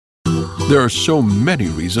There are so many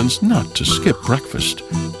reasons not to skip breakfast.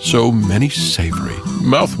 So many savory,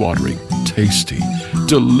 mouth-watering, tasty,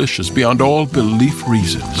 delicious beyond all belief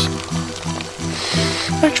reasons.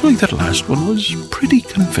 Actually, that last one was pretty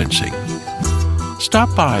convincing.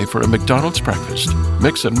 Stop by for a McDonald's breakfast.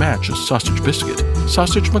 Mix and match a sausage biscuit,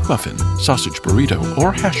 sausage McMuffin, sausage burrito,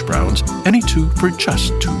 or hash browns, any two for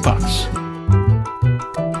just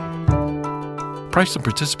 $2. Price and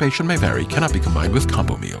participation may vary, cannot be combined with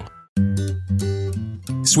combo meal.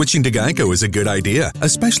 Switching to Geico is a good idea,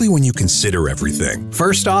 especially when you consider everything.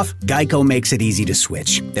 First off, Geico makes it easy to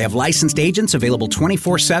switch. They have licensed agents available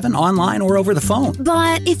 24/7 online or over the phone.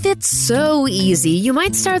 But if it's so easy, you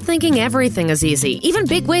might start thinking everything is easy, even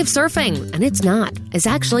big wave surfing. And it's not. It's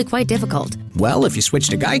actually quite difficult. Well, if you switch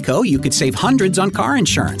to Geico, you could save hundreds on car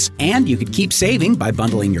insurance. And you could keep saving by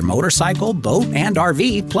bundling your motorcycle, boat, and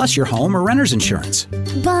RV, plus your home or renter's insurance.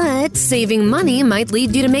 But saving money might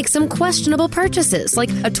lead you to make some questionable purchases, like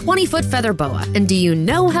a 20-foot feather boa. And do you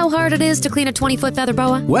know how hard it is to clean a 20-foot feather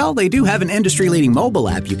boa? Well, they do have an industry-leading mobile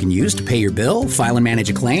app you can use to pay your bill, file and manage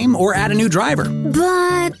a claim, or add a new driver.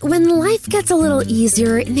 But when life gets a little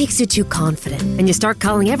easier, it makes you too confident, and you start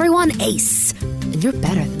calling everyone Ace. And you're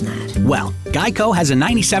better than that. Well, Geico has a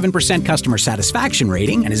 97% customer satisfaction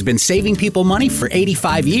rating and has been saving people money for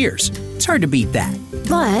 85 years. It's hard to beat that.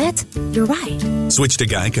 But you're right. Switch to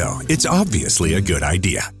Geico. It's obviously a good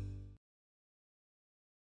idea.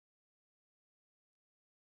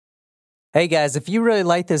 Hey guys, if you really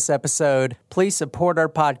like this episode, please support our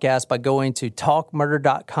podcast by going to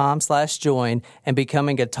talkmurder.com/join and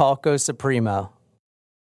becoming a Talco Supremo.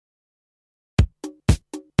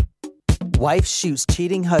 Wife shoots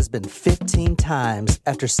cheating husband 15 times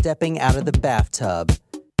after stepping out of the bathtub.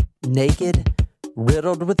 Naked,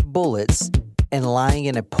 riddled with bullets, and lying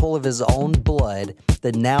in a pool of his own blood,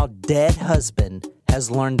 the now dead husband has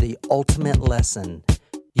learned the ultimate lesson.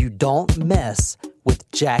 You don't mess with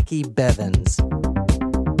Jackie Bevins.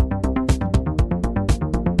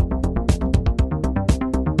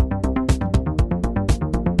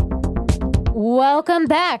 Welcome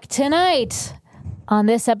back. Tonight, on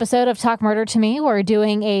this episode of Talk Murder to Me, we're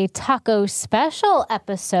doing a taco special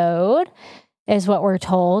episode, is what we're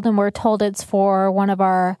told. And we're told it's for one of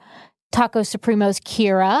our Taco Supremos,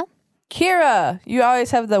 Kira. Kira, you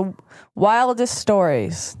always have the wildest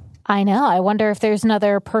stories. I know. I wonder if there's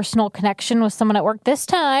another personal connection with someone at work this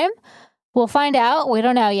time. We'll find out. We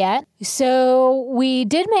don't know yet. So we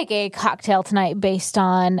did make a cocktail tonight based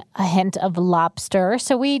on a hint of lobster.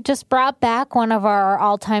 So we just brought back one of our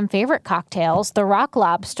all-time favorite cocktails, the Rock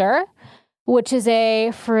Lobster, which is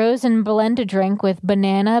a frozen blended drink with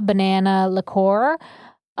banana liqueur,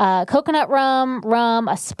 coconut rum,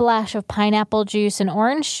 a splash of pineapple juice and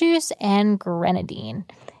orange juice, and grenadine.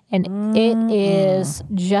 And it is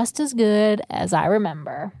just as good as I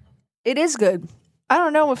remember. It is good. I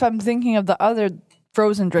don't know if I'm thinking of the other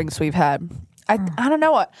frozen drinks we've had. I don't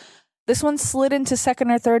know what. This one slid into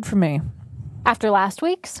second or third for me. After last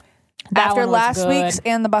week's? After last week's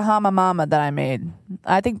and the Bahama Mama that I made.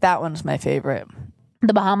 I think that one's my favorite.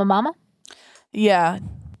 The Bahama Mama? Yeah.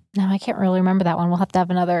 No, I can't really remember that one. We'll have to have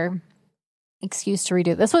another excuse to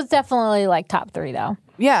redo. This was definitely like top 3 though.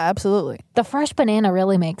 Yeah, absolutely. The fresh banana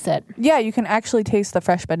really makes it. Yeah, you can actually taste the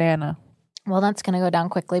fresh banana. Well, that's going to go down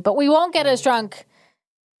quickly, but we won't get as drunk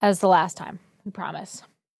as the last time. We promise.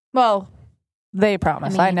 Well, they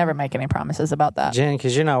promise. I never make any promises about that. Jen,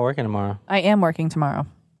 because you're not working tomorrow. I am working tomorrow.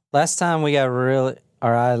 Last time we got really,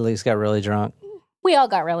 or I at least got really drunk. We all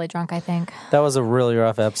got really drunk, I think. That was a really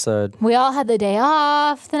rough episode. We all had the day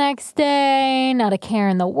off the next day, not a care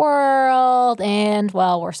in the world, and,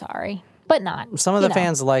 well, we're sorry. But not. Some of the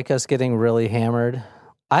fans like us getting really hammered.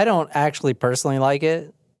 I don't actually personally like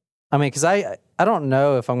it. I mean, because I don't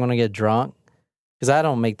know if I'm going to get drunk, because I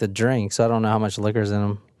don't make the drink, so I don't know how much liquor's in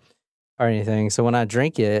them or anything. So when I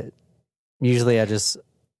drink it, usually I just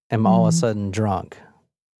am all of a sudden drunk.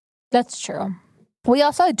 That's true. We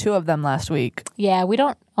also had 2 of them last week. Yeah, we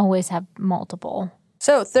don't always have multiple.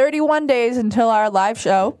 So 31 days until our live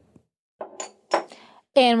show.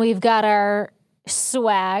 And we've got our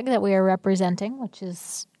swag that we are representing, which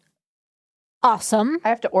is awesome. I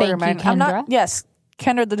have to order mine. Thank you, Kendra. Yes,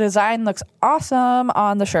 Kendra, the design looks awesome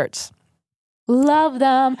on the shirts. Love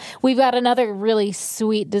them. We've got another really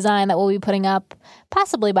sweet design that we'll be putting up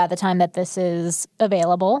possibly by the time that this is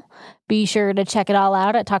available. Be sure to check it all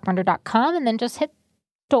out at talkmurder.com and then just hit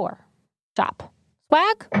store. Shop.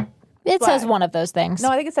 Swag? It says one of those things. No,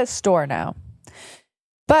 I think it says store now.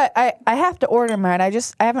 But I have to order mine. I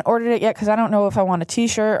haven't ordered it yet because I don't know if I want a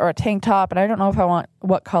t-shirt or a tank top, and I don't know if I want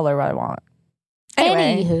what color I want.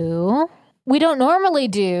 Anyway. Anywho, We don't normally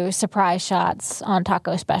do surprise shots on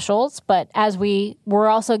taco specials, but as we were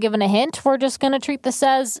also given a hint, we're just going to treat this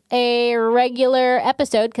as a regular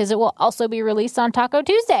episode because it will also be released on Taco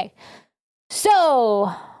Tuesday.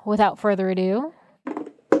 So, without further ado...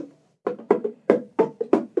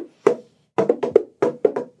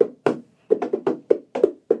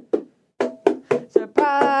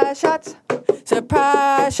 Surprise shots.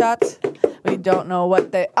 Surprise shots. We don't know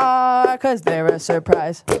what they are because they're a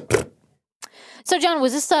surprise. So, John,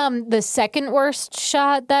 was this the second worst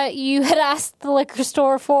shot that you had asked the liquor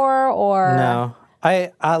store for, or No,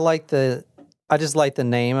 I just like the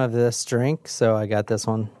name of this drink, so I got this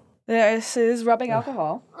one. This is rubbing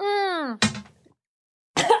alcohol.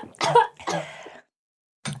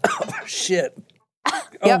 Shit!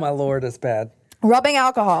 Yep. Oh my lord, that's bad. Rubbing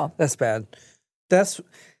alcohol. That's bad. That's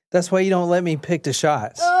why you don't let me pick the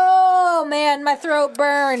shots. Oh man, my throat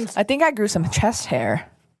burns. I think I grew some chest hair.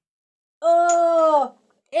 Oh,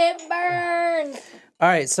 it burns. All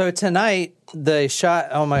right, so tonight the shot.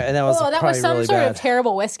 Oh my, that was that probably was some really sort bad. of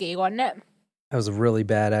terrible whiskey, wasn't it? That was really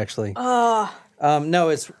bad, actually. Oh,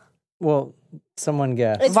 No, someone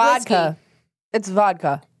guess. It's vodka. whiskey. It's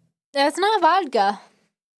vodka. That's not vodka.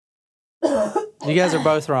 You guys are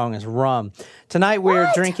both wrong. It's rum. Tonight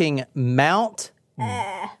we're drinking Mount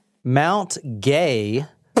Gay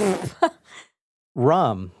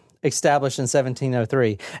rum, established in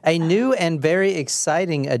 1703. A new and very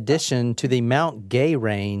exciting addition to the Mount Gay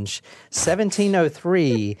range.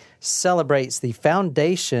 1703 celebrates the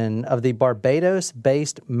foundation of the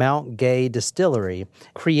Barbados-based Mount Gay distillery,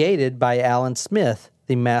 created by Alan Smith,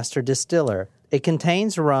 the master distiller. It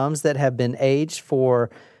contains rums that have been aged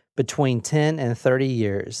for between 10 and 30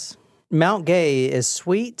 years. Mount Gay is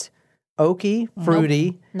sweet, oaky,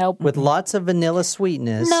 fruity, Nope. with lots of vanilla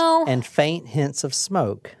sweetness and faint hints of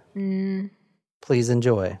smoke. Please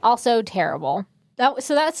enjoy. Also terrible.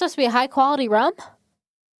 So that's supposed to be a high quality rum?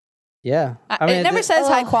 Yeah. It never says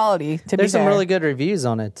high quality, to be There's some fair. really good reviews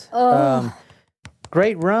on it.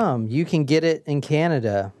 Great rum. You can get it in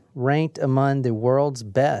Canada, ranked among the world's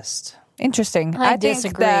best. Interesting. I think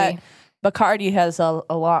disagree. that Bacardi has a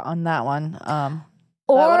lot on that one.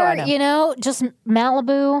 Or, what do I know? Just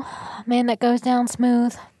Malibu, man, that goes down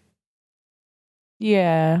smooth.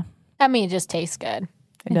 Yeah. I mean, it just tastes good.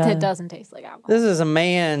 It doesn't taste like alcohol. This is a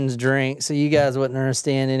man's drink, so you guys wouldn't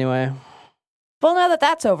understand anyway. Well, now that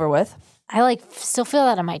that's over with. I still feel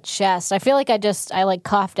that in my chest. I feel like I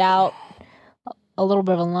coughed out a little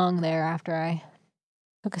bit of a lung there after I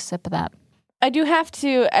took a sip of that. I do have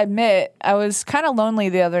to admit, I was kind of lonely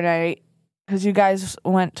the other night because you guys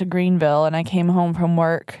went to Greenville and I came home from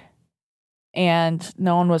work and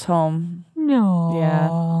no one was home. No. Yeah.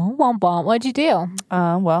 Womp womp. What'd you do?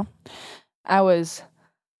 Well, I was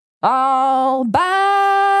all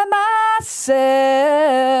by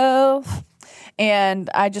myself and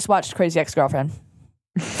I just watched Crazy Ex-Girlfriend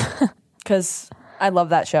because I love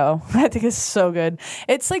that show. I think it's so good.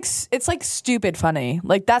 It's like stupid funny.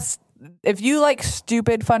 Like if you like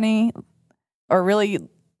stupid funny or really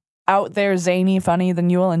out there zany funny, then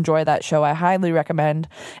you will enjoy that show. I highly recommend.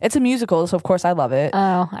 It's a musical, so of course I love it.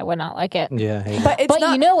 Oh, I would not like it. Yeah. But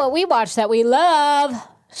you know what we watch that we love?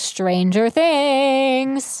 Stranger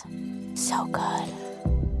Things. So good.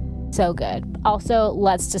 So good. Also,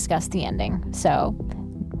 let's discuss the ending. So,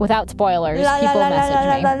 without spoilers, people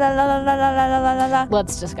message me.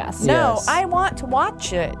 Let's discuss. No, Yes. I want to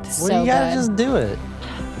watch it. Well, you gotta just do it.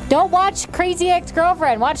 Don't watch Crazy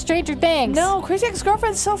Ex-Girlfriend. Watch Stranger Things. No, Crazy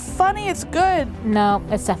Ex-Girlfriend's so funny. It's good. No,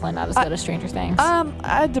 it's definitely not as good as Stranger Things.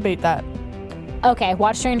 I debate that. Okay,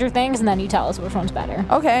 watch Stranger Things and then you tell us which one's better.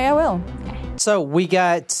 Okay, I will. So we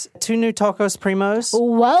got 2 new Tacos Primos.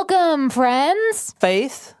 Welcome, friends.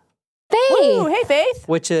 Faith, Ooh, hey, Faith.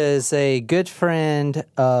 which is a good friend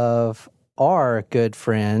of our good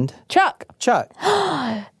friend, Chuck. Chuck.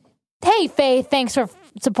 Hey, Faith, thanks for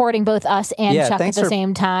supporting both us and Yeah, Chuck at thanks the for-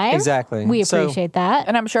 same time. Exactly. We So- appreciate that.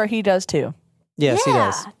 And I'm sure he does too. Yes, he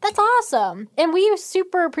does. That's awesome. And we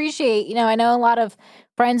super appreciate, I know a lot of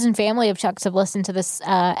friends and family of Chuck's have listened to this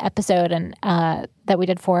episode and that we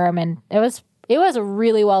did for him. And it was a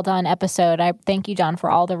really well done episode. I thank you, John, for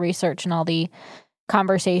all the research and all the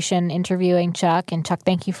conversation interviewing Chuck. And Chuck,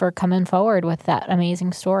 thank you for coming forward with that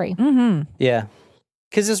amazing story. Mm-hmm. Yeah.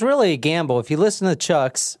 Because it's really a gamble. If you listen to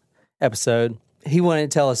Chuck's episode, he wanted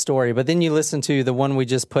to tell a story, but then you listen to the one we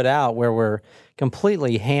just put out where we're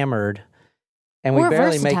completely hammered and we We're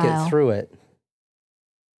barely make versatile. it through it.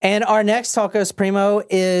 And our next Tacos Primo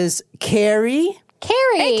is Carrie.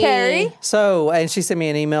 Carrie. Hey, Carrie. So, and she sent me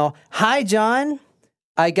an email. Hi, John.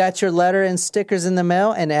 I got your letter and stickers in the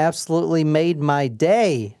mail and absolutely made my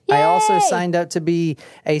day. Yay! I also signed up to be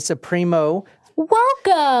a Supremo.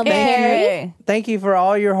 Welcome, Carrie. Thank you for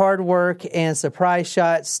all your hard work and surprise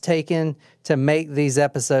shots taken to make these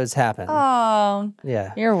episodes happen. Oh,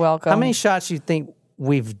 yeah. You're welcome. How many shots do you think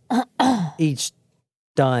we've each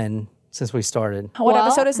done since we started? What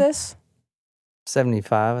episode is this?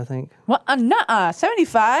 75, I think. What?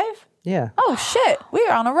 75? Yeah. Oh, shit. We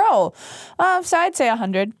are on a roll. So I'd say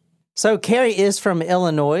 100. So Carrie is from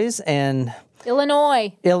Illinois and...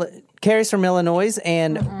 Carrie's from Illinois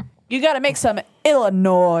and... You got to make some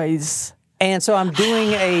Illinois. And so I'm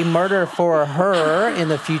doing a murder for her in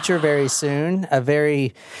the future very soon. A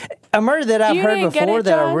murder that I've heard before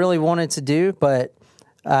that I really wanted to do, but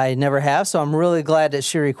I never have. So I'm really glad that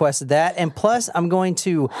she requested that. And plus, I'm going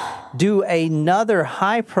to do another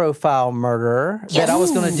high-profile murder that I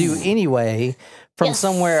was going to do anyway from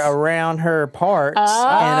somewhere around her parts. And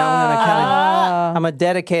I'm going to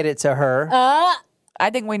dedicate it to her. I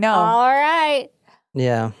think we know. All right.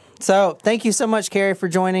 Yeah. So thank you so much, Carrie, for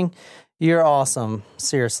joining. You're awesome.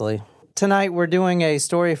 Seriously. Tonight, we're doing a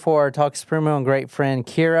story for our Talk Supremo and great friend,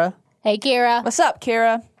 Kira. Hey, Kira. What's up,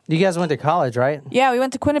 Kira? You guys went to college, right? Yeah, we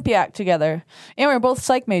went to Quinnipiac together. And we were both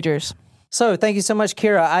psych majors. So thank you so much,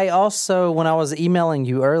 Kira. I also, when I was emailing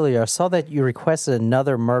you earlier, I saw that you requested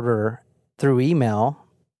another murder through email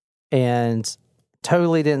and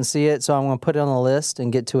totally didn't see it. So I'm going to put it on the list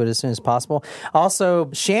and get to it as soon as possible.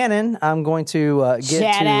 Also, Shannon, I'm going to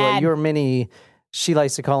get to your many... She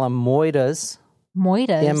likes to call them moitas.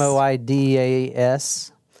 Moitas.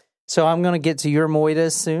 Moidas. So I'm going to get to your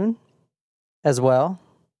moitas soon as well.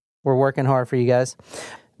 We're working hard for you guys.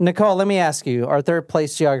 Nicole, let me ask you, our third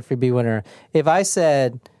place Geography B winner. If I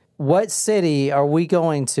said, what city are we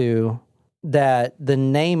going to that the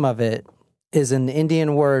name of it is an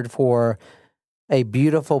Indian word for a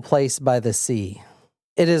beautiful place by the sea?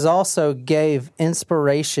 It is also gave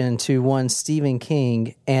inspiration to one Stephen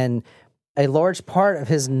King, and a large part of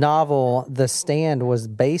his novel, The Stand, was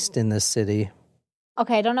based in this city.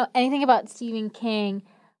 Okay, I don't know anything about Stephen King,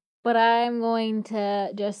 but I'm going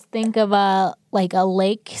to just think of a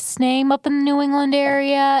lake's name up in the New England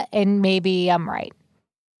area, and maybe I'm right.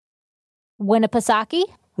 Winnipesaukee?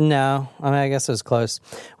 No, I guess it was close.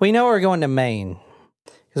 We know we're going to Maine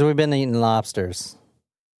because we've been eating lobsters.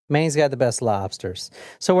 Maine's got the best lobsters.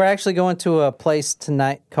 So we're actually going to a place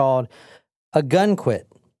tonight called Ogunquit.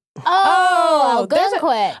 Oh,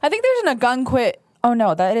 Ogunquit. I think there's an Ogunquit. Oh,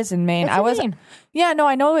 no, that is in Maine. Maine. Yeah, no,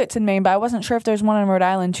 I know it's in Maine, but I wasn't sure if there's one in Rhode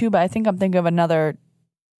Island, too, but I think I'm thinking of another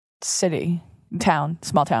small town.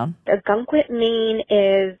 Ogunquit, Maine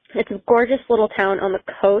it's a gorgeous little town on the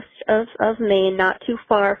coast of Maine, not too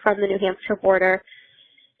far from the New Hampshire border.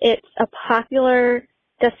 It's a popular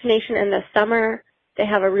destination in the summer. They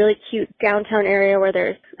have a really cute downtown area where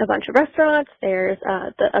there's a bunch of restaurants. There's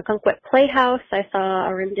the Ogunquit Playhouse. I saw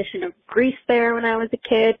a rendition of Grease there when I was a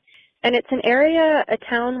kid. And it's an area, a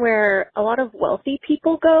town where a lot of wealthy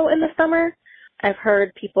people go in the summer. I've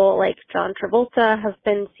heard people like John Travolta have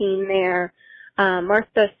been seen there.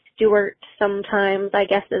 Martha Stewart sometimes, I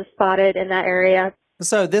guess, is spotted in that area.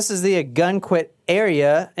 So this is the Ogunquit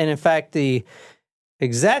area. And in fact, the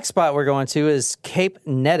exact spot we're going to is Cape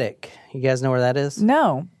Nettic. You guys know where that is?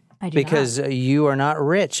 No, I do because not. You are not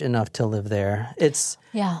rich enough to live there. It's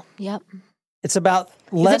about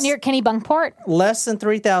Is it near Kennebunkport? Less than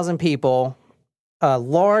 3,000 people. A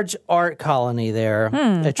large art colony there.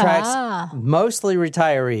 Attracts mostly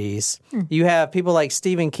retirees. You have people like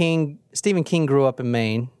Stephen King. Stephen King grew up in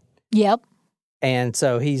Maine. Yep. And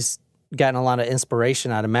so he's gotten a lot of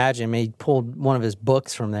inspiration, I'd imagine. I mean, he pulled one of his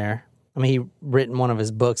books from there. I mean, he written one of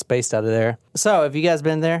his books based out of there. So, have you guys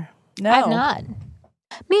been there? No. I've not.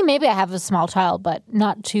 Maybe I have a small child, but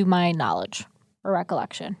not to my knowledge or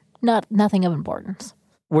recollection. Nothing of importance.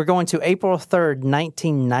 We're going to April 3rd,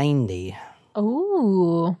 1990.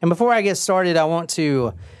 Ooh. And before I get started, I want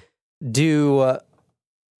to do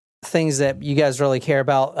things that you guys really care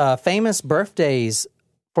about. Famous birthdays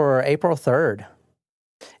for April 3rd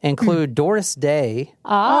include Doris Day.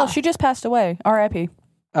 Oh, she just passed away. R.I.P.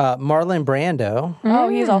 Marlon Brando. Oh,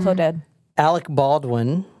 he's also dead. Alec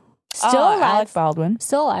Baldwin. Still alive. Alec Baldwin.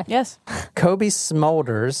 Still alive. Yes. Kobe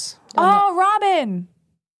Smulders. Oh, Robin.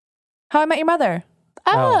 How I Met Your Mother.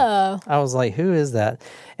 Oh. I was like, who is that?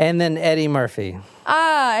 And then Eddie Murphy.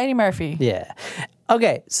 Eddie Murphy. Yeah.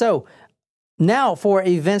 Okay, so now for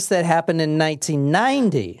events that happened in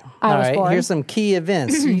 1990. I was born. Here's some key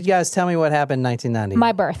events. You guys tell me what happened in 1990.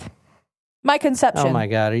 My birth. My conception. Oh my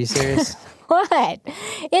God, are you serious? What?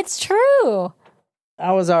 It's true.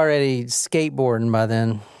 I was already skateboarding by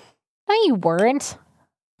then. No, you weren't.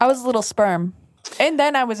 I was a little sperm. And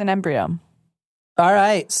then I was an embryo. All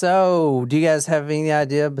right. So, do you guys have any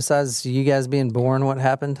idea, besides you guys being born, what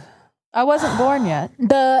happened? I wasn't born yet.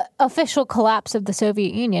 The official collapse of the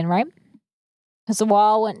Soviet Union, right? Because the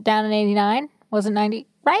wall went down in 89. Wasn't 90,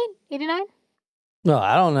 right? 89? No,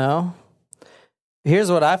 I don't know.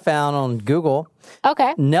 Here's what I found on Google.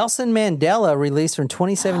 Okay. Nelson Mandela released from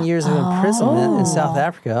 27 years of imprisonment in South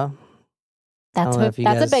Africa. That's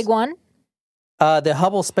a big one. The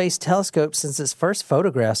Hubble Space Telescope since its first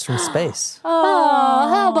photographs from space.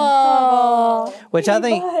 Hubble. Which I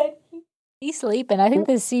think... He's sleeping. I think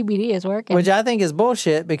the CBD is working. Which I think is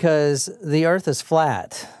bullshit because the Earth is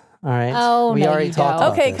flat. All right? Oh, we already talked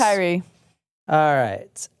about Okay, this. Kyrie. All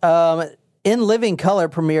right. In Living Color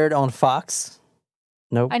premiered on Fox.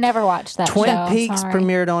 Nope. I never watched that Twin show. Peaks Sorry.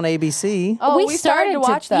 premiered on ABC. Oh, We we started to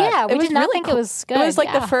watch that. Yeah, we It was did not really think it was good. It was like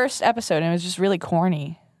yeah. the first episode, and it was just really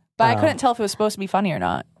corny. But I couldn't tell if it was supposed to be funny or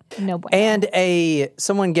not. No bueno. And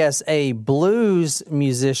someone guess, a blues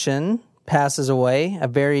musician passes away. A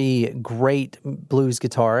very great blues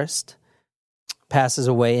guitarist passes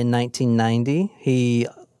away in 1990.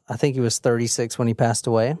 I think he was 36 when he passed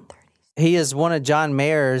away. He is one of John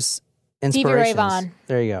Mayer's inspirations. Stevie Ray Vaughan.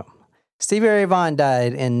 There you go. Stevie Ray Vaughan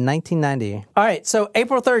died in 1990. All right, so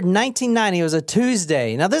April 3rd, 1990 was a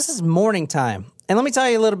Tuesday. Now, this is morning time. And let me tell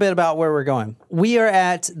you a little bit about where we're going. We are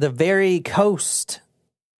at the very coast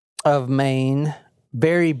of Maine.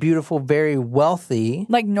 Very beautiful, very wealthy.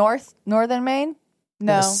 Like northern Maine?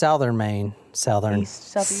 No. Southern Maine. Southern.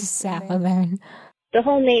 Southeast Maine. Southern. The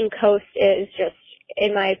whole Maine coast is just,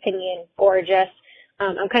 in my opinion, gorgeous.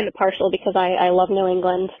 I'm kind of partial because I love New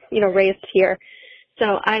England, raised here.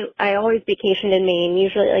 So I always vacationed in Maine,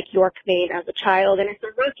 usually like York, Maine as a child. And it's a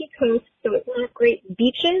rocky coast, so it's not great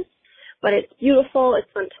beaches, but it's beautiful. It's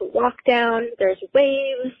fun to walk down. There's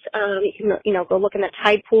waves. You can, go look in the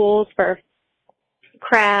tide pools for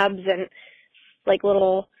crabs and like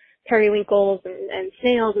little periwinkles and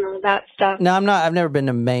snails and all that stuff. No, I've never been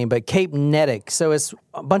to Maine, but Cape Nettic. So it's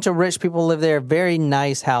a bunch of rich people live there, very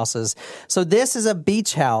nice houses. So this is a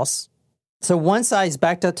beach house. So one side's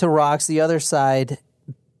backed up to rocks, the other side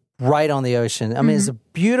right on the ocean. I mean, it's a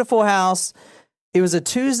beautiful house. It was a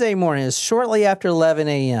Tuesday morning. It was shortly after 11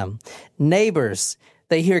 a.m. Neighbors,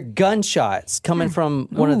 they hear gunshots coming from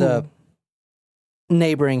one of the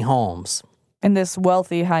neighboring homes. In this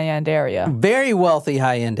wealthy, high-end area. Very wealthy,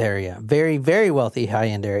 high-end area. Very, very wealthy,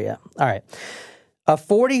 high-end area. All right. A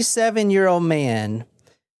 47-year-old man,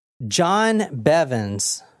 John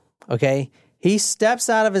Bevins, okay, he steps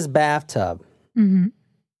out of his bathtub. Mm-hmm.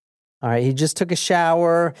 All right, he just took a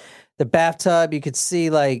shower. The bathtub, you could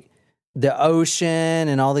see, like, the ocean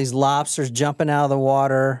and all these lobsters jumping out of the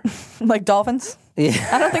water. Like dolphins? Yeah.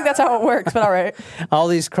 I don't think that's how it works, but all right. All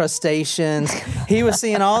these crustaceans. He was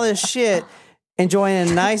seeing all this shit, enjoying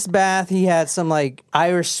a nice bath. He had some, like,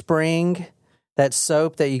 Irish Spring, that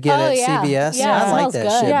soap that you get at CVS. Yeah, I like smells that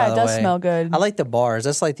good. shit, Yeah, by it the does way. smell good. I like the bars.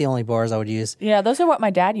 That's like the only bars I would use. Yeah, those are what my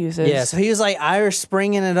dad uses. Yeah, so he was like Irish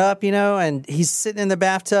Springing it up, and he's sitting in the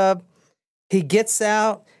bathtub. He gets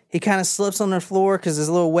out. He kind of slips on the floor because it's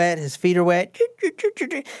a little wet. His feet are wet.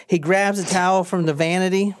 He grabs a towel from the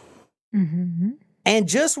vanity. Mm-hmm. And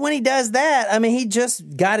just when he does that, I mean, he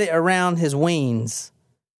just got it around his weens.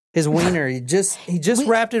 His wiener. He just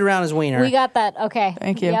wrapped it around his wiener. We got that. Okay.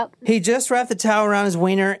 Thank you. Yep. He just wrapped the towel around his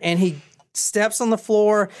wiener, and he steps on the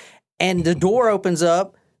floor, and the door opens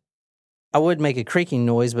up. I would make a creaking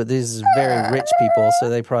noise, but this is very rich people, so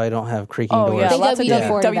they probably don't have creaking doors. Yeah, They lots go of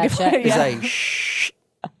before that shit. He's like, shh.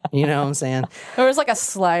 You know what I'm saying? There was like a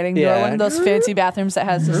sliding door, Yeah. one of those fancy bathrooms that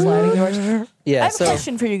has the sliding doors. Yeah. I have a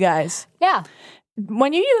question for you guys. Yeah.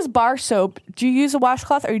 When you use bar soap, do you use a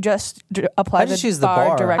washcloth or you just apply I just use the bar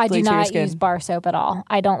bar. directly I do to your not skin? use bar soap at all.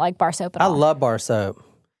 I don't like bar soap at I all. love bar soap.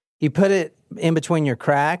 You put it in between your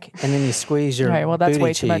crack, and then you squeeze your All right, well, that's booty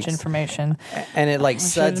way too much cheeks, information. and it like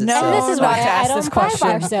suds known. itself. And this is not why to I ask this don't buy bar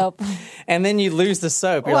question. soap. And then you lose the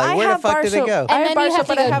soap. You're Well, like, I where the have fuck bar did it soap. go? I And have then bar you have soap, to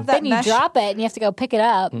but I go. have that Then you mesh. drop it, and you have to go pick it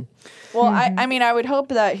up. Well, I mean, I would hope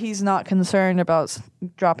that he's not concerned about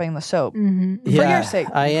dropping the soap. Mm-hmm. For Yeah, your sake,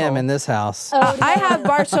 I am Nicole. in this house. I have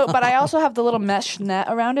bar soap, but I also have the little mesh net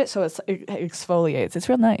around it, so it exfoliates. It's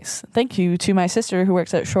real nice. Thank you to my sister who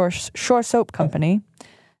works at Shore Soap Company.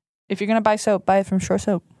 If you're going to buy soap, buy it from Shore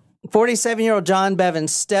Soap. 47-year-old John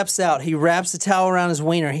Bevins steps out. He wraps the towel around his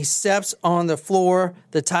wiener. He steps on the floor.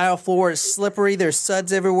 The tile floor is slippery. There's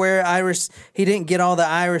suds everywhere. He didn't get all the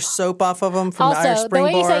Irish soap off of him from the Irish Also, the Spring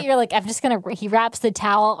way you bar. say it, you're like, I'm just gonna. He wraps the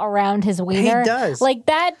towel around his wiener. He does. Like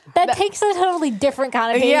that takes a totally different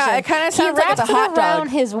connotation. Yeah, it kinda sounds he like it's wraps a hot it around dog.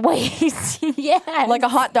 his waist. Yeah, Like a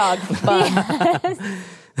hot dog bun.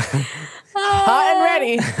 Hot and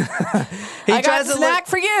ready. I got a snack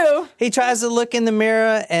for you. He tries to look in the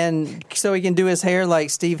mirror and so he can do his hair like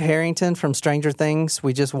Steve Harrington from Stranger Things.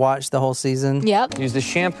 We just watched the whole season. Yep. Use the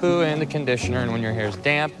shampoo and the conditioner, and when your hair is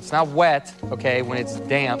damp, it's not wet, okay? When it's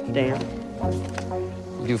damp, you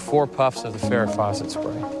do 4 puffs of the Farrah Fawcett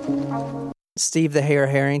spray. Steve the Hair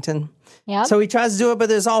Harrington. Yep. So he tries to do it,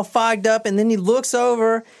 but it's all fogged up, and then he looks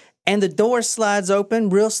over, and the door slides open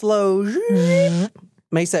real slow.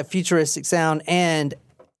 Makes that futuristic sound, and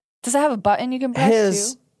does it have a button you can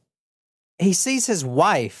press too? He sees his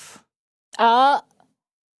wife. I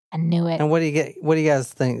knew it. And what do you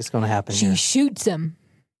guys think is going to happen She here? shoots him.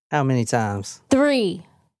 How many times? 3.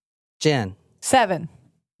 Jen? 7.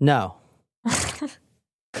 No.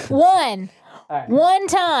 1. Right. 1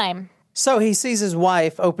 time. So he sees his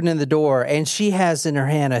wife opening the door, and she has in her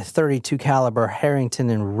hand a .32 caliber Harrington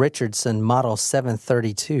and Richardson Model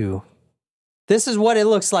 732. This is what it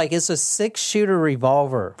looks like. It's a 6-shooter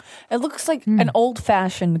revolver. It looks like an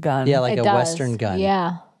old-fashioned gun. Yeah, like It a does. Western gun.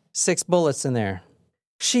 Yeah. 6 bullets in there.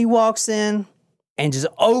 She walks in and just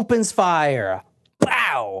opens fire.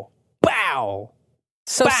 Bow! Bow!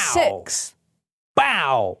 So bow, 6.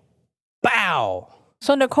 Bow! Bow!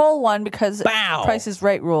 So Nicole won because Bow. Price is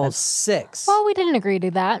Right That's rules. 6. Well, we didn't agree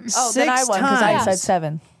to that. Oh, then I won because I said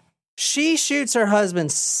 7. She shoots her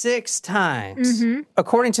husband 6 times.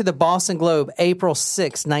 According to the Boston Globe, April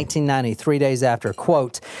 6, 1990, 3 days after,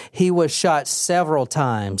 quote, he was shot several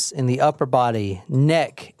times in the upper body,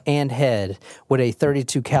 neck, and head with a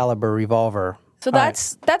 .32 caliber revolver. So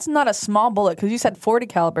that's not a small bullet because you said 40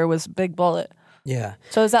 caliber was a big bullet. Yeah.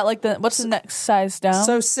 So is that like what's the next size down?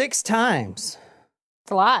 So 6 times.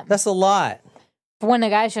 It's a lot. That's a lot. When the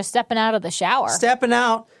guy's just stepping out of the shower. Stepping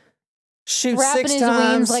out, shoots Wrapping 6 his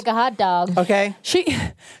times. wings like a hot dog. Okay. She should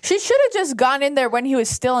have just gone in there when he was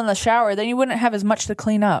still in the shower. Then you wouldn't have as much to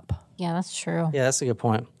clean up. Yeah, that's true. Yeah, that's a good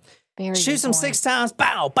point. Very Shoots good him point. 6 times.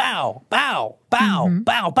 Bow, bow, bow, bow,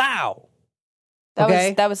 bow, bow.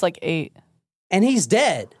 That was like 8. And he's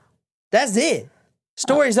dead. That's it.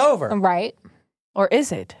 Story's over. Right. Or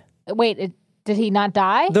is it? Wait, did he not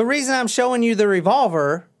die? The reason I'm showing you the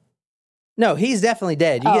revolver, no, he's definitely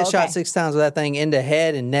dead. You get shot 6 times with that thing into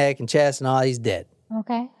head and neck and chest and all, he's dead.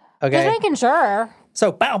 Okay. Okay. Just making sure.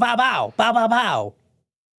 So bow, bow, bow, bow, bow, bow.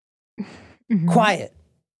 Quiet.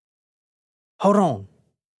 Hold on.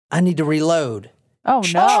 I need to reload. Oh,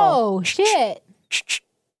 no. Oh, shit.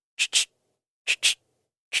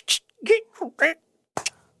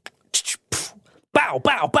 Bow,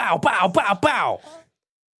 bow, bow, bow, bow, bow.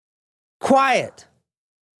 Quiet.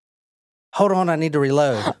 Hold on, I need to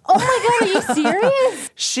reload. Oh my God, are you serious?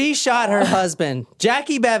 She shot her husband.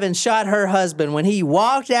 Jackie Bevins shot her husband when he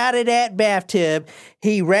walked out of that bathtub.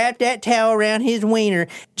 He wrapped that towel around his wiener.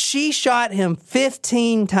 She shot him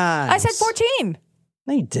 15 times. I said 14.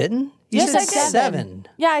 No, you didn't. You Yes, said I did. 7.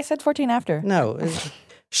 Yeah, I said 14 after. No.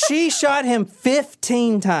 She shot him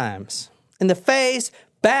 15 times. In the face,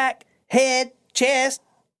 back, head, chest,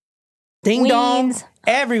 ding dong, Wings.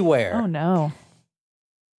 everywhere. Oh, no.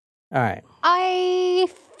 All right. I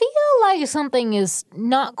feel like something is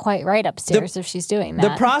not quite right upstairs if she's doing that.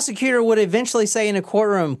 The prosecutor would eventually say in a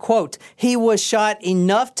courtroom, quote, he was shot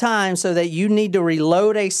enough times so that you need to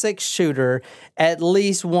reload a 6-shooter at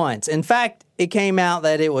least once. In fact, it came out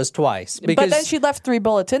that it was twice. But then she left 3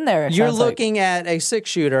 bullets in there. You're looking at a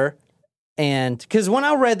 6-shooter, and because when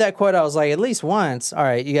I read that quote, I was like, at least once. All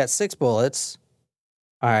right, you got 6 bullets.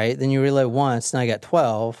 All right, then you reload once. Now you got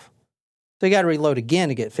 12. So you got to reload again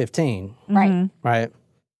to get 15. Right. Right.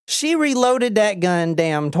 She reloaded that gun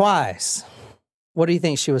damn twice. What do you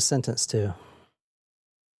think she was sentenced to?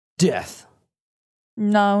 Death.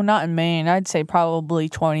 No, not in Maine. I'd say probably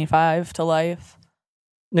 25 to life.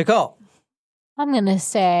 Nicole. I'm going to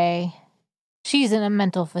say she's in a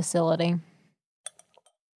mental facility.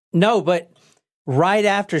 No, but right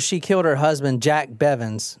after she killed her husband, Jack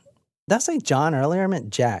Bevins. Did I say John earlier? I meant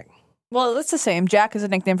Jack. Well, it's the same. Jack is a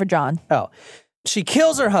nickname for John. Oh. She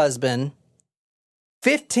kills her husband.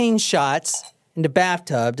 15 shots in the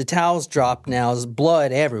bathtub. The towels dropped now. There's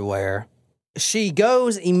blood everywhere. She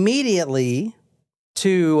goes immediately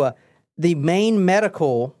to the Maine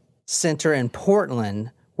Medical Center in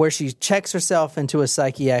Portland, where she checks herself into a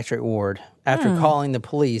psychiatric ward after calling the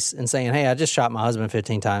police and saying, hey, I just shot my husband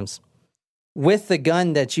 15 times with the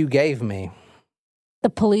gun that you gave me. The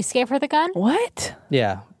police gave her the gun? What?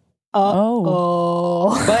 Yeah.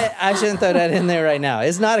 Oh. But I shouldn't throw that in there right now.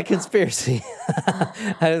 It's not a conspiracy.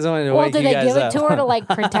 I just wanted to Well, wake did you they guys give up. it to her to like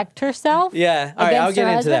protect herself? Yeah. All right, I'll against get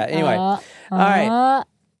her into that. husband? Anyway. All right. All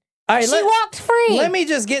right. She walked free. Let me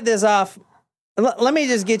just get this off Let me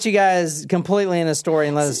just get you guys completely in the story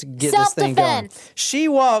and let us get this thing going. She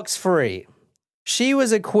walks free. She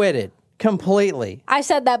was acquitted completely. I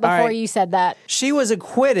said that before you said that. She was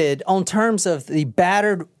acquitted on terms of the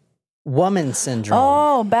battered woman syndrome.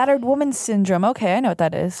 Oh, battered woman syndrome. Okay, I know what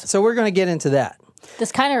that is. So we're going to get into that.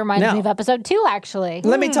 This kind of reminds me of episode 2, actually.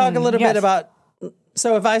 Let me talk a little bit about...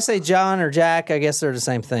 So if I say John or Jack, I guess they're the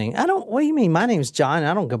same thing. What do you mean? My name's John.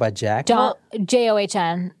 I don't go by Jack. John,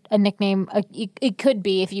 John, a nickname. It could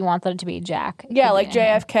be if you want them to be Jack. Yeah, like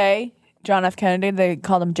JFK, John F. Kennedy. They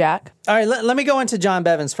called him Jack. All right, let me go into John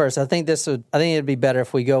Bevins first. I think it'd be better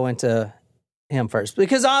if we go into him first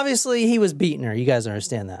because obviously he was beating her. You guys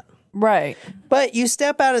understand that, right? But you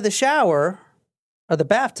step out of the shower or the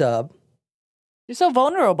bathtub, you're so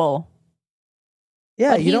vulnerable.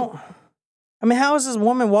 Yeah, you don't. I mean, how is this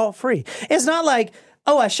woman walk free? It's not like,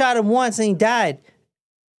 oh, I shot him once and he died.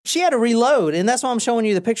 She had to reload, and that's why I'm showing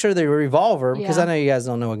you the picture of the revolver, because I know you guys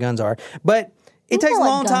don't know what guns are. But it takes a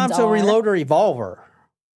long time to reload a revolver.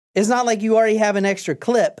 It's not like you already have an extra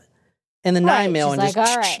clip in the 9mm. She's like,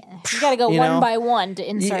 all right, you got to go one by one to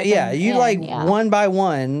insert them one by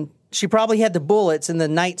one. She probably had the bullets in the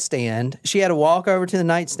nightstand. She had to walk over to the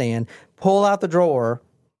nightstand, pull out the drawer,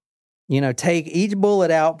 take each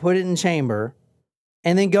bullet out, put it in chamber,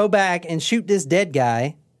 and then go back and shoot this dead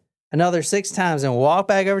guy another 6 times and walk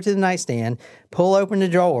back over to the nightstand, pull open the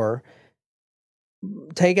drawer,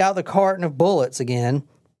 take out the carton of bullets again,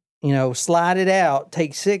 slide it out,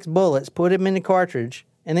 take 6 bullets, put them in the cartridge,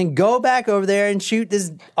 and then go back over there and shoot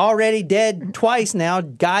this already dead twice now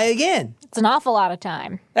guy again. It's an awful lot of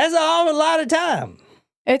time. That's an awful lot of time.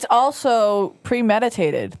 It's also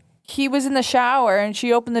premeditated. He was in the shower and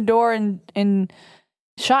she opened the door and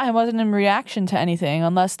shot him. Wasn't in reaction to anything,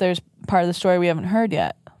 unless there's part of the story we haven't heard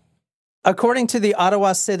yet. According to the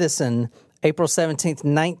Ottawa Citizen, April 17th,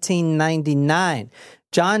 1999,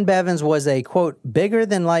 John Bevins was a, quote,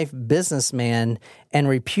 bigger-than-life businessman and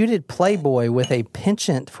reputed playboy with a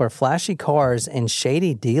penchant for flashy cars and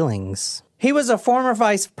shady dealings. He was a former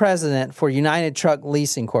vice president for United Truck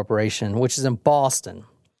Leasing Corporation, which is in Boston.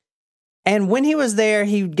 And when he was there,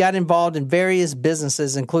 he got involved in various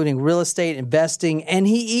businesses, including real estate, investing, and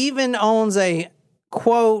he even owns a,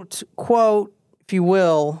 quote, if you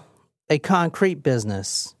will, a concrete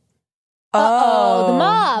business. Uh-oh, the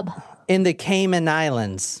mob. In the Cayman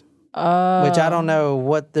Islands, which I don't know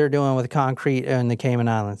what they're doing with concrete in the Cayman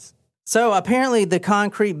Islands. So apparently the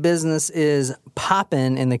concrete business is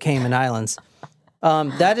popping in the Cayman Islands.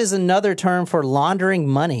 That is another term for laundering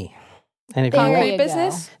money. And if concrete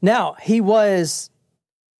business? Now, he was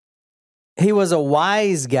a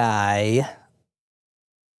wise guy,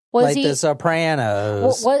 The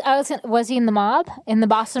Sopranos. Was he in the mob? In the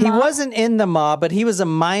Boston mob? He wasn't in the mob, but he was a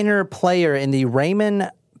minor player in the Raymond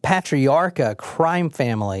Patriarca crime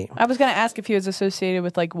family. I was going to ask if he was associated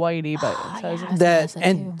with Whitey, but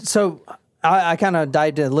so I kind of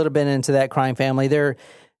dived a little bit into that crime family. They're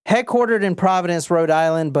headquartered in Providence, Rhode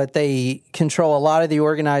Island, but they control a lot of the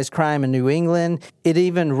organized crime in New England. It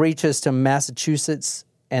even reaches to Massachusetts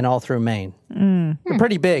and all through Maine. They're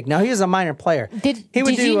pretty big. Now, he was a minor player.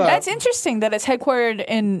 That's interesting that it's headquartered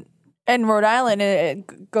in Rhode Island and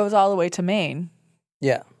it goes all the way to Maine.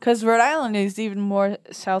 Yeah. Because Rhode Island is even more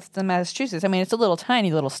south than Massachusetts. I mean, it's a little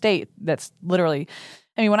tiny little state that's literally...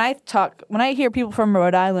 I mean, when I hear people from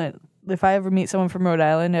Rhode Island, if I ever meet someone from Rhode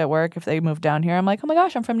Island at work, if they move down here, I'm like, oh my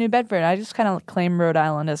gosh, I'm from New Bedford. I just kind of claim Rhode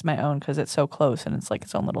Island as my own because it's so close and it's like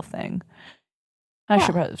its own little thing. I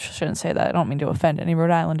shouldn't say that. I don't mean to offend any Rhode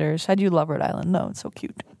Islanders. I do love Rhode Island. No, it's so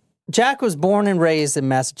cute. Jack was born and raised in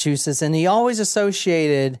Massachusetts, and he always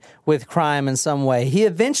associated with crime in some way. He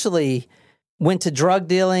eventually went to drug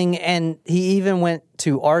dealing, and he even went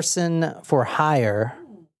to arson for hire.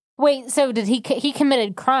 Wait, so did he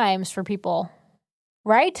committed crimes for people,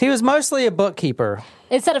 right? He was mostly a bookkeeper.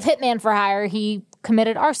 Instead of hitman for hire, he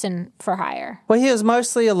committed arson for hire. Well, he was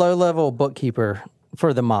mostly a low-level bookkeeper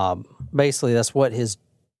for the mob. Basically, that's what his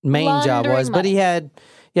main job was. Money. But he had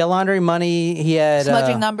laundering money. He had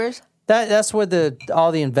smudging numbers. That's what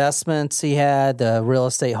all the investments he had, the real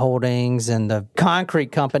estate holdings, and the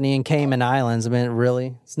concrete company in Cayman Islands. I mean,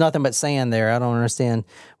 really, it's nothing but sand there. I don't understand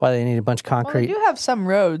why they need a bunch of concrete. Well, they do have some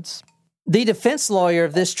roads. The defense lawyer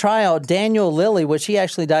of this trial, Daniel Lilly, which he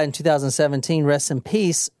actually died in 2017, rest in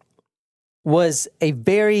peace, was a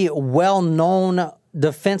very well-known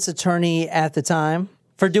defense attorney at the time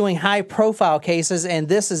for doing high-profile cases, and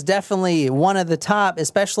this is definitely one of the top,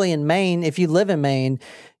 especially in Maine. If you live in Maine,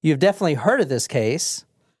 you've definitely heard of this case.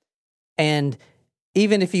 And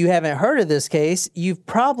even if you haven't heard of this case, you've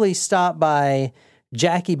probably stopped by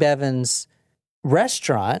Jackie Bevins'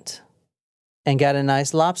 restaurant and got a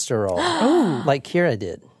nice lobster roll, like Kira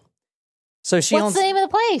did. So What's the name of the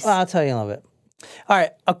place? Well, I'll tell you in a little bit. All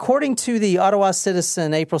right. According to the Ottawa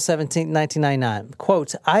Citizen, April 17, 1999,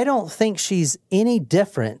 quote, I don't think she's any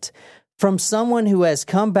different from someone who has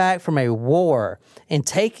come back from a war and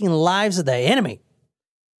taking lives of the enemy.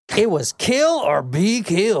 It was kill or be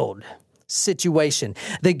killed situation.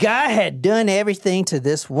 The guy had done everything to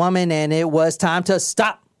this woman, and it was time to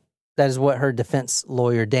stop. That is what her defense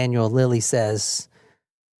lawyer, Daniel Lilly, says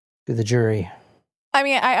to the jury. I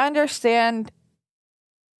mean, I understand.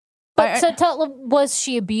 But was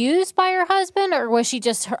she abused by her husband, or was she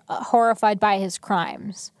just horrified by his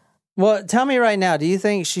crimes? Well, tell me right now, do you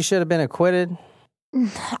think she should have been acquitted?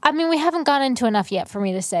 I mean, we haven't gone into enough yet for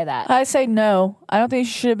me to say that. I say no. I don't think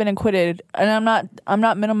she should have been acquitted, and I'm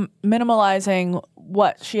not minimalizing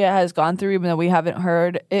what she has gone through, even though we haven't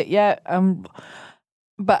heard it yet.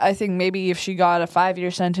 But I think maybe if she got a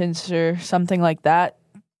 5-year sentence or something like that,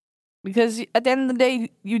 because at the end of the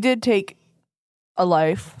day, you did take a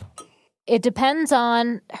life. It depends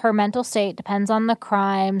on her mental state, depends on the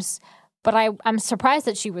crimes, but I'm surprised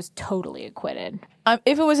that she was totally acquitted.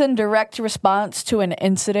 If it was in direct response to an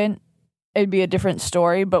incident, it'd be a different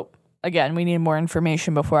story, but again, we need more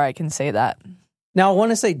information before I can say that. Now, I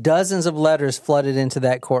want to say dozens of letters flooded into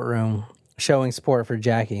that courtroom showing support for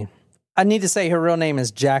Jackie. I need to say her real name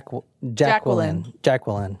is Jacqueline.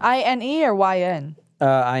 I-N-E or Y-N?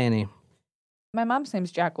 I-N-E. My mom's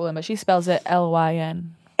name's Jacqueline, but she spells it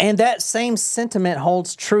L-Y-N. And that same sentiment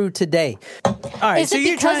holds true today. All right, Is it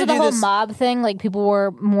because of the whole mob thing? Like, people were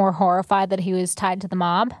more horrified that he was tied to the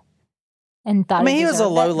mob? And thought he was a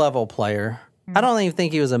low-level player. I don't even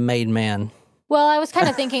think he was a made man. Well, I was kind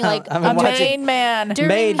of thinking, like, a made man.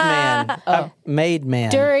 Made man. Made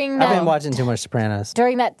man. I've been watching too much Sopranos.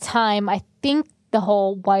 During that time, I think the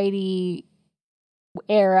whole Whitey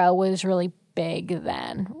era was really big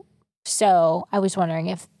then. So I was wondering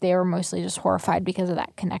if they were mostly just horrified because of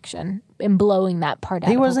that connection and blowing that part out.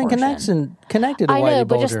 He wasn't connected to Whitey Bulger. I know,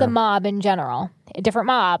 but just the mob in general. A different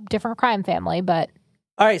mob, different crime family, but...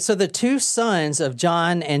 All right, so the two sons of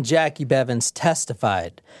John and Jackie Bevins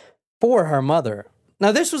testified for her mother.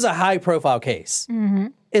 Now, this was a high-profile case. Mm-hmm.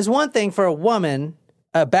 It's one thing for a woman,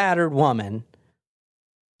 a battered woman,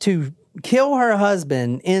 to kill her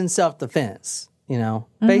husband in self-defense, you know?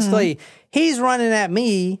 Mm-hmm. Basically, he's running at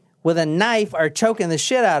me with a knife or choking the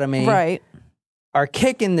shit out of me. Right. Or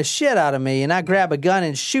kicking the shit out of me, and I grab a gun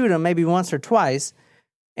and shoot him maybe once or twice,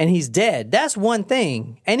 and he's dead. That's one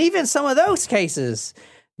thing. And even some of those cases,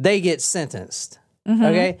 they get sentenced. Mm-hmm.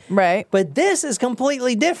 Okay? Right. But this is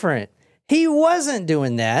completely different. He wasn't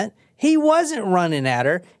doing that. He wasn't running at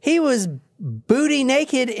her. He was booty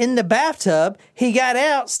naked in the bathtub. He got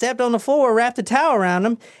out, stepped on the floor, wrapped a towel around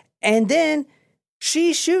him, and then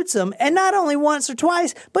she shoots him, and not only once or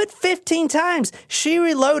twice, but 15 times. She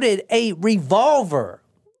reloaded a revolver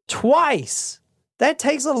twice. That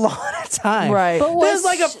takes a lot of time. Right. But was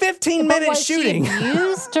like a 15-minute shooting. Was she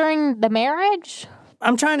abused during the marriage?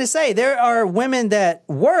 I'm trying to say, there are women that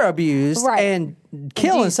were abused and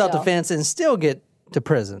kill in self-defense and still get to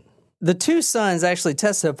prison. The two sons actually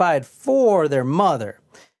testified for their mother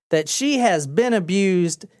that she has been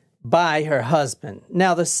abused by her husband.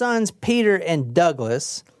 Now, the sons, Peter and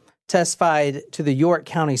Douglas, testified to the York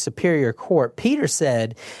County Superior Court. Peter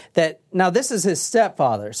said that, now this is his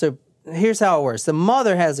stepfather, so here's how it works. The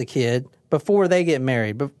mother has a kid before they get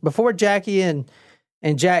married. Before Jackie and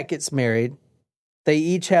Jack gets married, they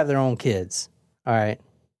each have their own kids. All right.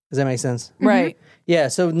 Does that make sense? Right. Yeah,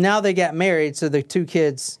 so now they got married, so the two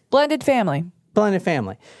kids... Blended family.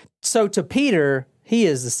 So to Peter, he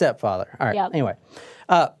is the stepfather. All right, Anyway.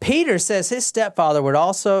 Peter says his stepfather would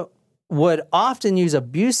often use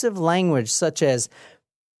abusive language such as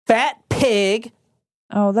fat pig.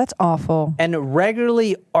 Oh, that's awful. And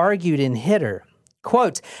regularly argued and hit her.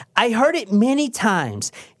 Quote, I heard it many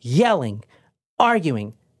times, yelling,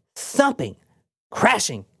 arguing, thumping,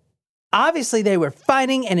 crashing. Obviously, they were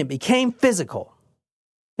fighting and it became physical.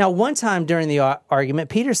 Now, one time during the argument,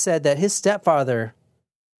 Peter said that his stepfather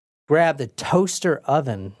grabbed the toaster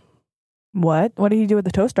oven. What? What did he do with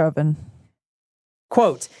the toaster oven?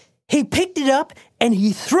 Quote, he picked it up and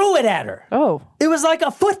he threw it at her. Oh. It was like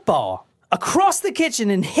a football across the kitchen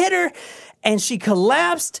and hit her, and she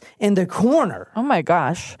collapsed in the corner. Oh, my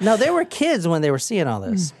gosh. Now, they were kids when they were seeing all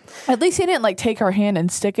this. At least he didn't, take her hand and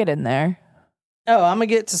stick it in there. Oh, I'm going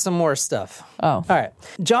to get to some more stuff. Oh. All right.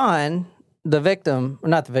 John, the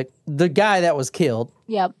guy that was killed,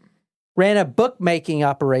 ran a bookmaking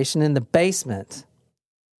operation in the basement.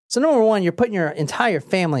 So number one, you're putting your entire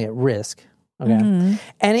family at risk, Okay.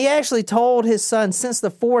 And he actually told his son since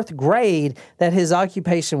the 4th grade that his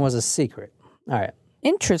occupation was a secret. All right.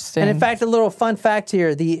 Interesting. And in fact, a little fun fact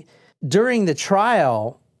here, during the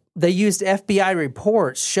trial, they used FBI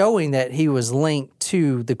reports showing that he was linked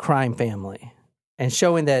to the crime family and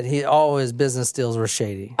showing that all his business deals were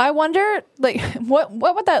shady. I wonder, like, what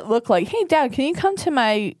would that look like? Hey, Dad, can you come to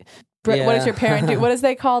my... What does your parent do? What does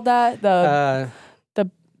they call that?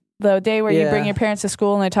 The day where you bring your parents to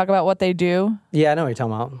school and they talk about what they do? Yeah, I know what you're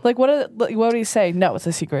talking about. Like, what would he say? No, it's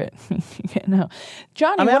a secret. You can't know.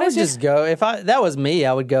 Johnny, I mean, what I would is your... just go. If that was me,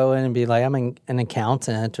 I would go in and be like, I'm an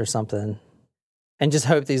accountant or something. And just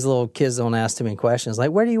hope these little kids don't ask too many questions.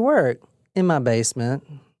 Like, where do you work? In my basement.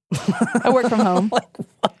 I work from home.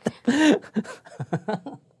 Like,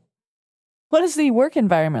 what is the work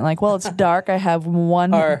environment like? Well, it's dark. I have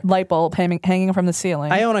one light bulb hanging from the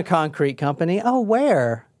ceiling. I own a concrete company. Oh,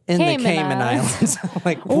 where? In the Cayman Islands.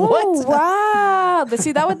 Like, what? Oh, wow. But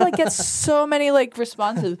see, that would like get so many like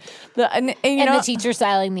responses. And the teacher's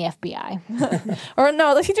dialing the FBI. Or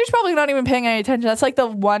no, the teacher's probably not even paying any attention. That's like the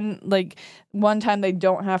one time they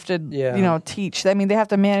don't have to, teach. I mean, they have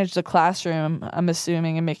to manage the classroom, I'm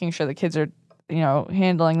assuming, and making sure the kids are,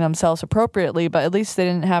 handling themselves appropriately. But at least they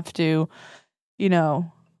didn't have to,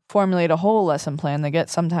 formulate a whole lesson plan. They get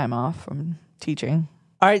some time off from teaching.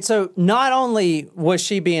 All right, so not only was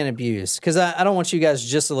she being abused, because I don't want you guys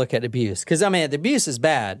just to look at abuse, because, I mean, the abuse is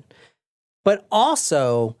bad, but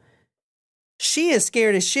also she is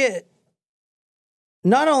scared as shit,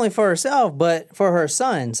 not only for herself, but for her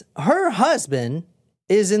sons. Her husband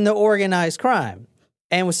is in the organized crime.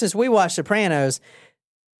 And since we watched Sopranos,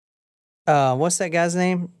 what's that guy's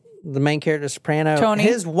name? The main character, Soprano. Tony.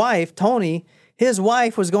 His wife, Tony, his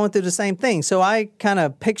wife was going through the same thing. So I kind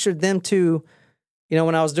of pictured them two.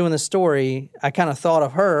 When I was doing the story, I kind of thought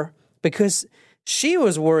of her because she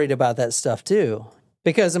was worried about that stuff too.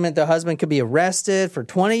 Because, I mean, the husband could be arrested for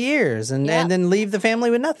 20 years and then leave the family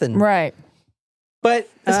with nothing. Right. But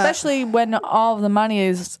especially when all of the money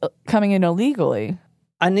is coming in illegally.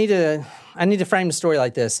 I need to frame the story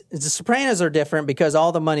like this. The Sopranos are different because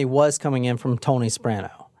all the money was coming in from Tony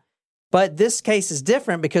Soprano. But this case is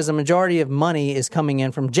different because the majority of money is coming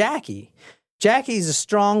in from Jackie. Jackie's a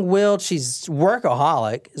strong-willed, she's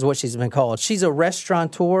workaholic, is what she's been called. She's a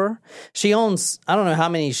restaurateur. She owns, I don't know how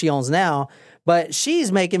many she owns now, but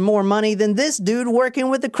she's making more money than this dude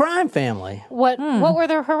working with the crime family. What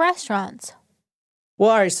were her restaurants?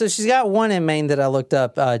 Well, all right, so she's got one in Maine that I looked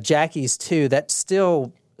up, Jackie's 2. That's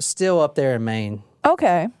still up there in Maine.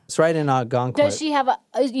 Okay. It's right in Ogunquit. Does she have,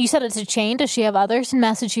 you said it's a chain, does she have others in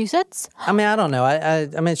Massachusetts? I mean, I don't know. I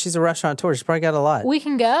mean, she's a restaurateur. She's probably got a lot. We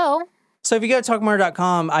can go. So if you go to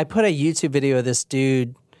talkmurder.com, I put a YouTube video of this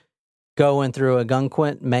dude going through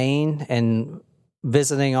Ogunquit, Maine, and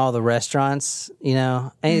visiting all the restaurants,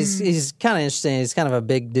 And he's kind of interesting. He's kind of a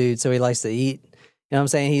big dude, so he likes to eat. You know what I'm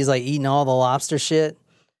saying? He's like eating all the lobster shit.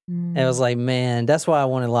 And I was like, man, that's why I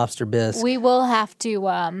wanted lobster bisque. We will have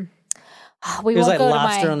to... It was like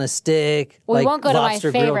lobster on a stick. We like woned go to my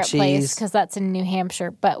lobster favorite grilled place cheese. because that's in New Hampshire.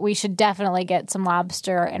 But we should definitely get some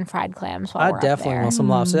lobster and fried clams while we're up there. I definitely want some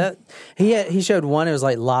lobster. He showed one. It was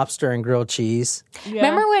like lobster and grilled cheese. Yeah.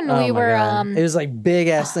 Remember when we were? It was like big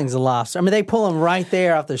ass things of lobster. I mean, they pull them right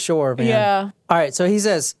there off the shore, man. Yeah. All right. So he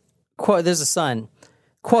says, "Quote: There's a son.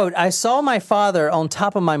 Quote: I saw my father on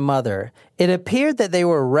top of my mother. It appeared that they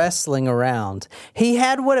were wrestling around. He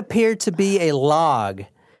had what appeared to be a log."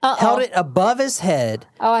 Held it above his head.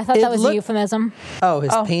 Oh, I thought that was a euphemism. Oh,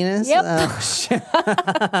 his penis? Yep.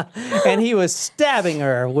 And he was stabbing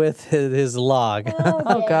her with his log.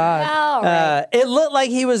 Oh, God. All right. It looked like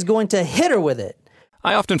he was going to hit her with it.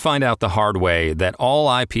 I often find out the hard way that all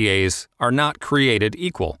IPAs are not created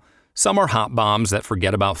equal. Some are hot bombs that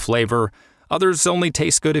forget about flavor. Others only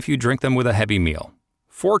taste good if you drink them with a heavy meal.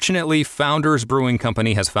 Fortunately, Founders Brewing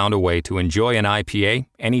Company has found a way to enjoy an IPA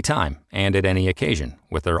anytime and at any occasion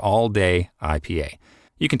with their all-day IPA.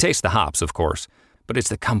 You can taste the hops, of course, but it's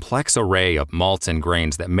the complex array of malts and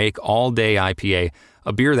grains that make all-day IPA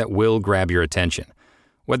a beer that will grab your attention.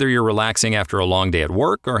 Whether you're relaxing after a long day at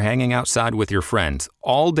work or hanging outside with your friends,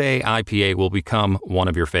 all-day IPA will become one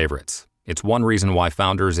of your favorites. It's one reason why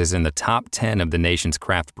Founders is in the top 10 of the nation's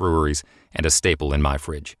craft breweries and a staple in my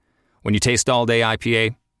fridge. When you taste All Day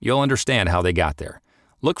IPA, you'll understand how they got there.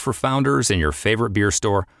 Look for Founders in your favorite beer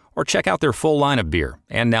store or check out their full line of beer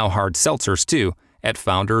and now hard seltzers too at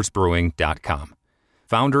foundersbrewing.com.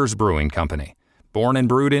 Founders Brewing Company. Born and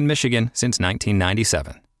brewed in Michigan since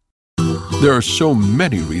 1997. There are so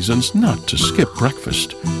many reasons not to skip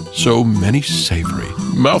breakfast. So many savory,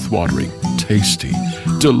 mouth-watering, tasty,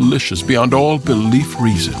 delicious beyond all belief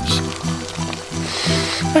reasons.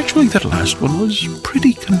 Actually, that last one was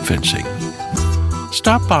pretty convincing.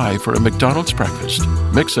 Stop by for a McDonald's breakfast.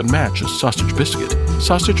 Mix and match a sausage biscuit,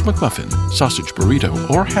 sausage McMuffin, sausage burrito,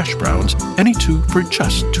 or hash browns, any two for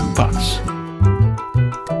just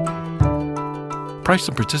 $2. Price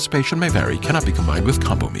and participation may vary, cannot be combined with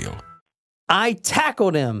combo meal. I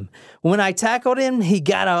tackled him. When I tackled him, he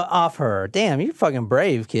got off her. Damn, you're fucking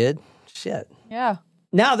brave, kid. Shit. Yeah.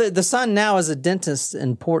 Now, the son now is a dentist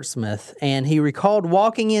in Portsmouth, and he recalled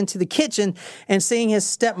walking into the kitchen and seeing his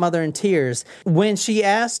stepmother in tears. When she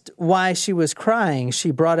asked why she was crying,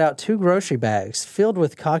 she brought out 2 grocery bags filled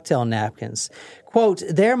with cocktail napkins. Quote,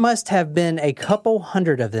 there must have been a couple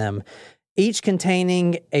hundred of them, each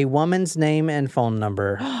containing a woman's name and phone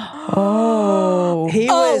number.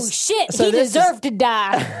 Shit, he deserved to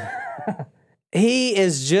die. He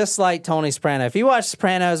is just like Tony Soprano. If you watch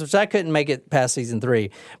Sopranos, which I couldn't make it past season 3,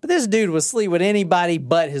 but this dude would sleep with anybody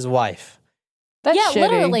but his wife. That's yeah, shitty.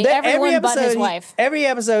 literally everyone but his wife. Every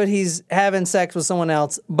episode he's having sex with someone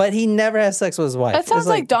else, but he never has sex with his wife. That sounds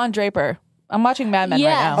like Don Draper. I'm watching Mad Men right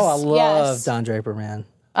now. Oh, I love Don Draper, man.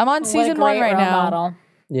 I'm on season 1 right now. Model.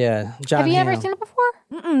 Yeah, John Have you Hamm. ever seen it before?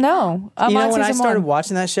 No. I'm on when I season started 1.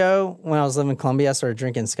 watching that show, when I was living in Columbia, I started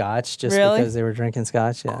drinking scotch just because they were drinking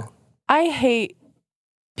scotch. Yeah. I hate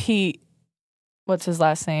Pete. What's his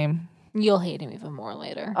last name? You'll hate him even more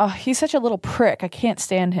later. Oh, he's such a little prick. I can't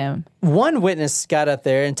stand him. One witness got up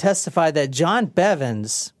there and testified that John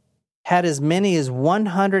Bevins had as many as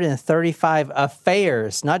 135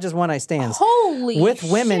 affairs, not just one-night stands, with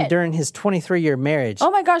women during his 23-year marriage.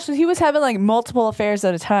 Oh my gosh, so he was having like multiple affairs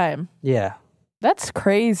at a time. Yeah. That's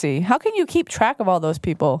crazy. How can you keep track of all those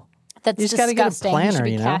people? That's you just got to get a planner, he should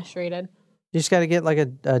be you know? castrated. You just got to get like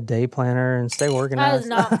a day planner and stay organized. That is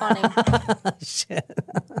not funny. Shit.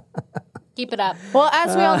 Keep it up. Well,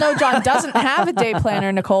 as we all know, John doesn't have a day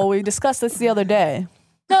planner, Nicole. We discussed this the other day.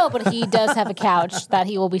 No, but he does have a couch that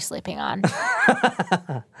he will be sleeping on.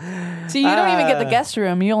 So you don't even get the guest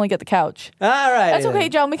room. You only get the couch. All right. That's okay,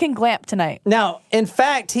 John. We can glamp tonight. Now, in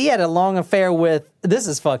fact, he had a long affair with, this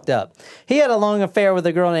is fucked up. He had a long affair with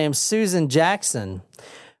a girl named Susan Jackson,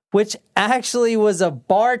 which actually was a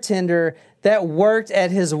bartender that worked at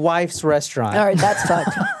his wife's restaurant. All right, that's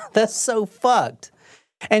fucked. That's so fucked.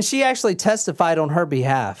 And she actually testified on her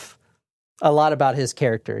behalf a lot about his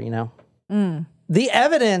character, you know? The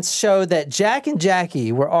evidence showed that Jack and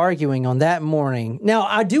Jackie were arguing on that morning. Now,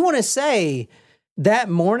 I do want to say that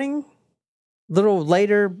morning, a little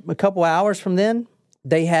later, a couple hours from then,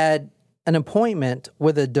 they had an appointment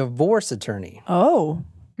with a divorce attorney. Oh.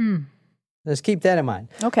 Let's keep that in mind.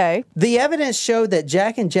 Okay. The evidence showed that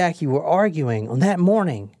Jack and Jackie were arguing on that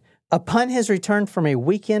morning upon his return from a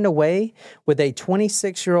weekend away with a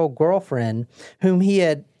 26-year-old girlfriend whom he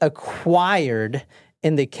had acquired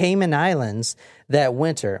in the Cayman Islands that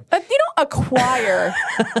winter. You don't acquire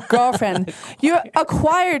girlfriend. You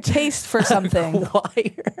acquire taste for something.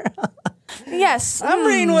 Acquire? Yes. I'm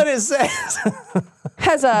reading what it says.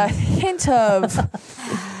 Has a hint of...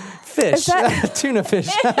 Fish. Tuna fish.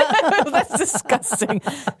 That's disgusting.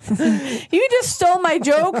 You just stole my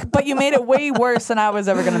joke, but you made it way worse than I was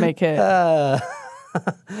ever going to make it.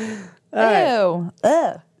 Ew.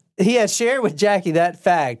 Ugh. He had shared with Jackie that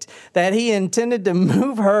fact that he intended to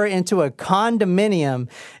move her into a condominium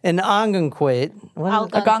in Ogunquit.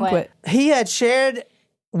 Ogunquit. He had shared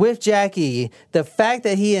with Jackie the fact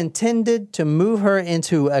that he intended to move her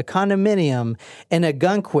into a condominium in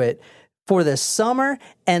Ogunquit for the summer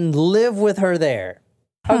and live with her there.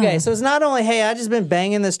 Okay, so it's not only, hey, I just been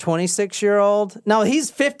banging this 26-year-old. No, he's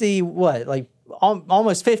 50,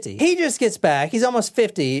 almost 50. He just gets back. He's almost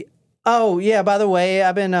 50. Oh, yeah, by the way,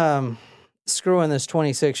 I've been screwing this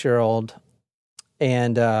 26-year-old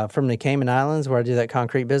and from the Cayman Islands where I do that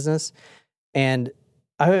concrete business. And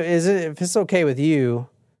if it's okay with you,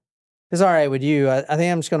 if it's all right with you, I think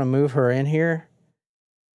I'm just going to move her in here.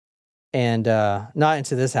 And not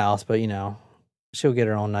into this house, but, you know, she'll get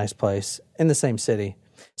her own nice place in the same city.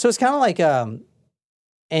 So it's kind of like, and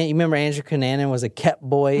you remember Andrew Cunanan was a kept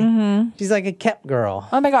boy? Mm-hmm. She's like a kept girl.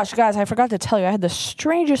 Oh my gosh, guys, I forgot to tell you, I had the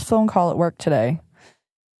strangest phone call at work today.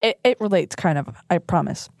 It relates kind of, I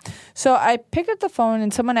promise. So I picked up the phone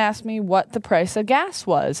and someone asked me what the price of gas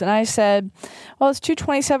was. And I said, well, it's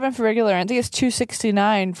 $2.27 for regular. I think it's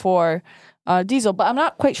 $2.69 for diesel, but I'm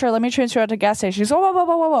not quite sure. Let me transfer out to gas station. He goes,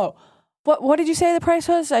 whoa. What did you say the price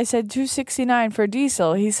was? I said $2.69 for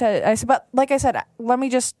diesel. I said, but like I said, let me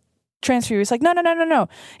just transfer you. He's like, no.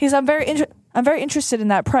 He's, I'm very interested in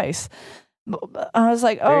that price. I was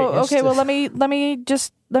like, oh, okay. Well, let me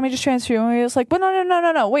just transfer you. And he was like, but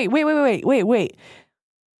no. Wait. $2.69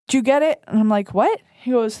 do you get it? And I'm like, what?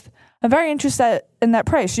 He goes, I'm very interested in that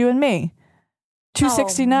price, you and me.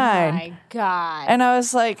 $269. Oh my God. And I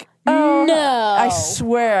was like, oh no. I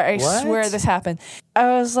swear this happened.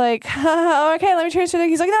 I was like, okay, let me transfer it.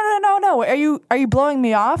 He's like, no. Are you blowing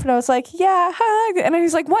me off? And I was like, yeah. And then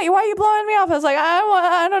he's like, what? Why are you blowing me off? I was like,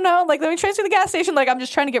 I don't know. Like, let me transfer the gas station. Like, I'm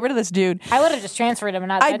just trying to get rid of this dude. I would have just transferred him and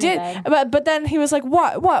not said anything. But then he was like,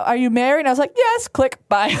 what? Are you married? And I was like, yes. Click.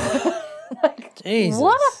 Bye. Jesus.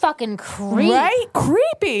 What a fucking creep. Right?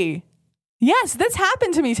 Creepy. Yes, this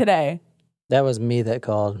happened to me today. That was me that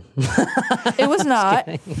called. It was not.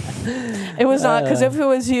 It was not, because if it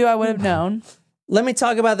was you, I would have known. Let me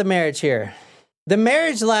talk about the marriage here. The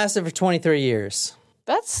marriage lasted for 23 years.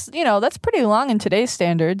 That's pretty long in today's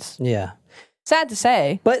standards. Yeah. Sad to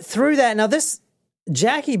say. But through that, now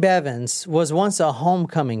Jackie Bevins was once a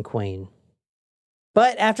homecoming queen.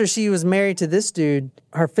 But after she was married to this dude,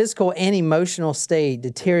 her physical and emotional state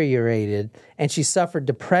deteriorated, and she suffered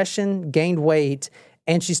depression, gained weight,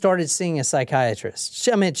 and she started seeing a psychiatrist.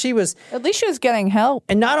 She was... At least she was getting help.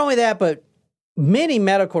 And not only that, but many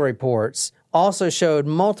medical reports also showed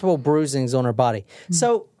multiple bruisings on her body. Mm-hmm.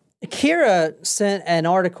 So Kira sent an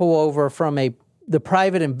article over from the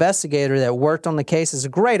private investigator that worked on the case. It's a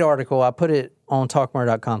great article. I put it on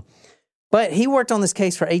talkmurder.com. But he worked on this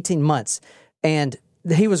case for 18 months, and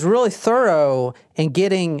he was really thorough in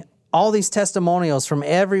getting all these testimonials from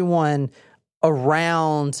everyone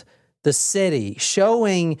around the city,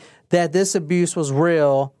 showing that this abuse was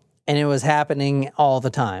real and it was happening all the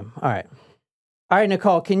time. All right,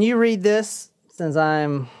 Nicole, can you read this since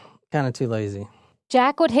I'm kind of too lazy?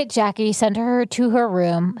 Jack would hit Jackie, send her to her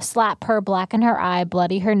room, slap her, blacken her eye,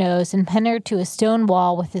 bloody her nose, and pin her to a stone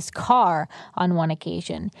wall with his car on one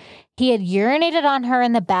occasion. He had urinated on her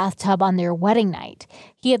in the bathtub on their wedding night.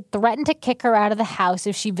 He had threatened to kick her out of the house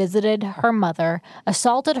if she visited her mother,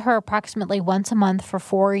 assaulted her approximately once a month for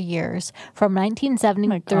 4 years, from 1970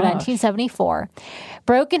 through 1974,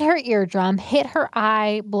 broken her eardrum, hit her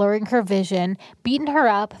eye, blurring her vision, beaten her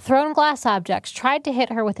up, thrown glass objects, tried to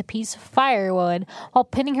hit her with a piece of firewood while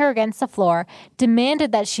pinning her against the floor,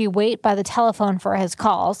 demanded that she wait by the telephone for his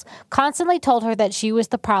calls, constantly told her that she was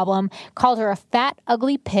the problem, called her a fat,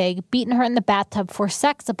 ugly pig, beaten her in the bathtub, forced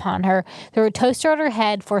sex upon her, threw a toaster at her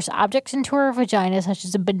head, forced objects into her vagina, such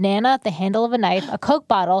as a banana, the handle of a knife, a Coke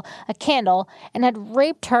bottle, a candle, and had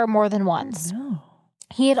raped her more than once. Oh, no.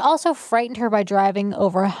 He had also frightened her by driving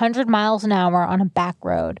over 100 miles an hour on a back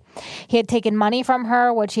road. He had taken money from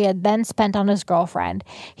her, which he had then spent on his girlfriend.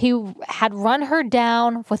 He had run her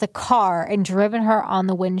down with a car and driven her on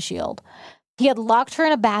the windshield. He had locked her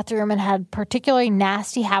in a bathroom and had a particularly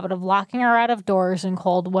nasty habit of locking her out of doors in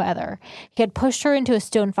cold weather. He had pushed her into a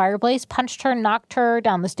stone fireplace, punched her, knocked her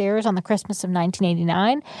down the stairs on the Christmas of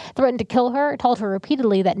 1989, threatened to kill her, told her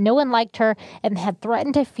repeatedly that no one liked her, and had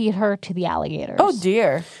threatened to feed her to the alligators. Oh,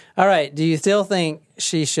 dear. All right. Do you still think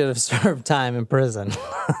she should have served time in prison?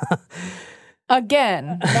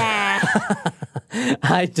 Again. Nah.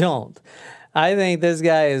 I don't. I think this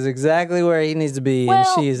guy is exactly where he needs to be, and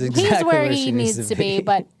she is exactly where he needs to be.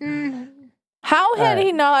 But how had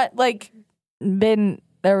he not been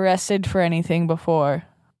arrested for anything before?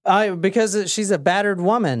 Because she's a battered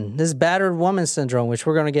woman. This battered woman syndrome, which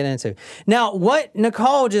we're going to get into. Now, what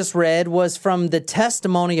Nicole just read was from the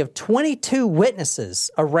testimony of 22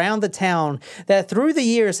 witnesses around the town that through the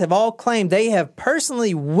years have all claimed they have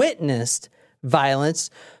personally witnessed violence,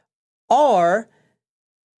 or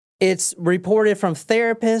it's reported from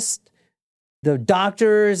therapists, the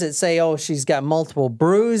doctors that say, oh, she's got multiple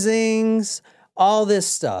bruisings, all this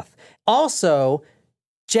stuff. Also,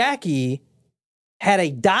 Jackie had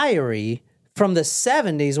a diary from the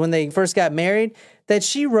 70s when they first got married that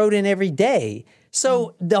she wrote in every day.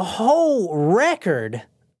 So the whole record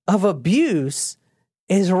of abuse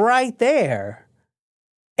is right there.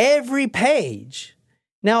 Every page.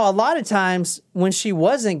 Now, a lot of times when she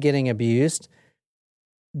wasn't getting abused,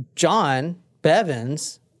 John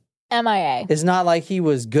Bevins MIA. It's not like he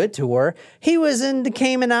was good to her. He was in the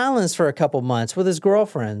Cayman Islands for a couple months with his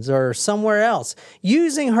girlfriends or somewhere else,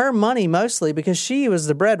 using her money mostly because she was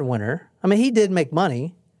the breadwinner. I mean, he did make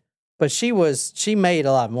money, but she made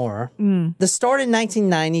a lot more. The start in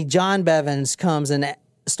 1990, John Bevins comes and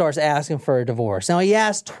starts asking for a divorce. Now, he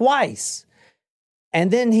asked twice.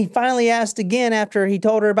 And then he finally asked again after he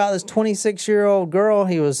told her about this 26-year-old girl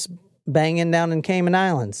he was banging down in Cayman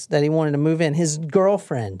Islands that he wanted to move in. His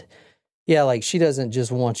girlfriend. Yeah, like, she doesn't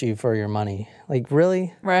just want you for your money. Like,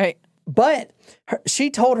 really? Right. But she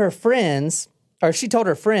told her friend,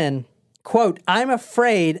 quote, I'm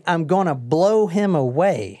afraid I'm going to blow him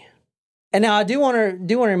away. And now I do want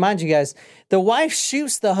to remind you guys, the wife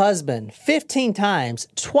shoots the husband 15 times,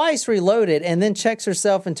 twice reloaded, and then checks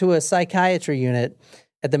herself into a psychiatry unit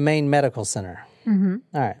at the Maine Medical Center. Mm-hmm.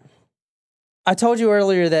 All right. I told you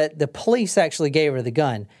earlier that the police actually gave her the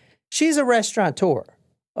gun. She's a restaurateur,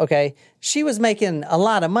 okay? She was making a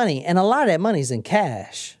lot of money, and a lot of that money's in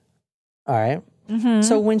cash, all right? Mm-hmm.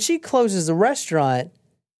 So when she closes the restaurant,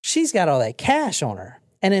 she's got all that cash on her.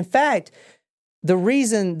 And in fact, the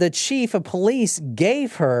reason the chief of police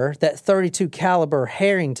gave her that .32 caliber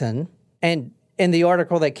Harrington, and in the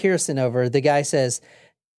article that Kirsten over, the guy says,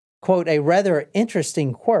 quote, a rather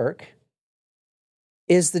interesting quirk,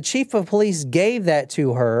 is the chief of police gave that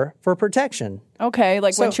to her for protection. Okay,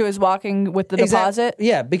 like when she was walking with the deposit?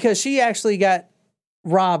 Yeah, because she actually got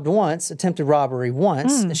robbed once, attempted robbery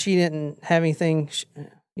once. And she didn't have anything, she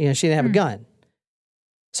didn't have a gun.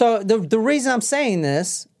 So the reason I'm saying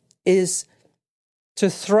this is to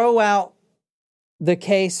throw out the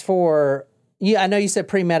case for, I know you said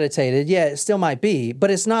premeditated. Yeah, it still might be,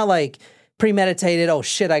 but it's not like premeditated, oh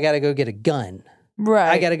shit, I got to go get a gun.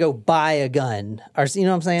 Right. I got to go buy a gun. Or, you know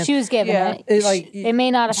what I'm saying? She was given it. It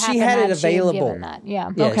may not have happened. She had it had she been available. given that.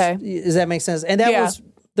 Yeah. Okay. Does that make sense? And that was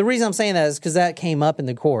the reason I'm saying that is because that came up in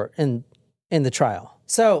the court in the trial.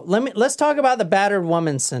 So let's talk about the battered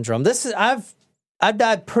woman syndrome. I've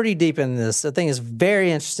dived pretty deep in this. I think it's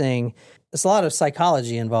very interesting. There's a lot of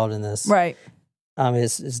psychology involved in this. Right.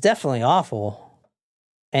 It's definitely awful.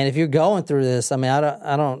 And if you're going through this, I mean,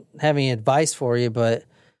 I don't have any advice for you, but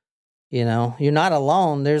you're not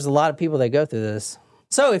alone. There's a lot of people that go through this.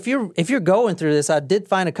 So if you're going through this, I did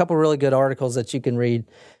find a couple really good articles that you can read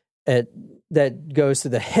that goes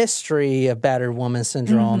through the history of battered woman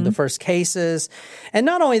syndrome, the first cases. And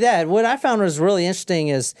not only that, what I found was really interesting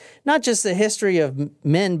is not just the history of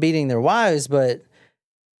men beating their wives, but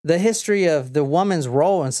the history of the woman's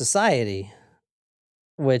role in society,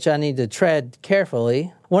 which I need to tread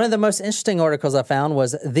carefully. One of the most interesting articles I found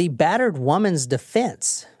was The Battered Woman's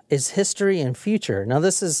Defense is History and Future. Now,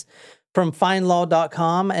 this is from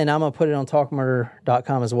findlaw.com, and I'm going to put it on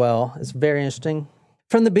talkmurder.com as well. It's very interesting.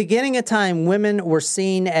 From the beginning of time, women were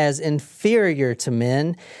seen as inferior to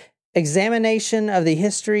men. Examination of the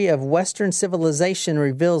history of Western civilization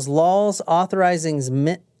reveals laws authorizing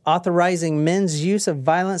men's use of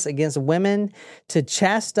violence against women to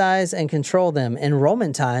chastise and control them. In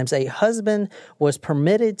Roman times, a husband was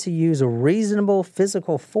permitted to use a reasonable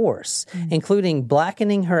physical force, including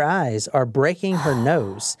blackening her eyes or breaking her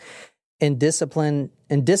nose, in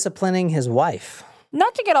disciplining his wife.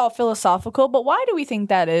 Not to get all philosophical, but why do we think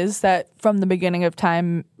that is, that from the beginning of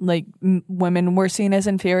time, like, women were seen as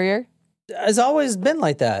inferior? It's always been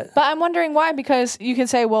like that. But I'm wondering why, because you can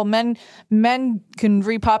say, well, men can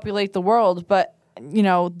repopulate the world, but, the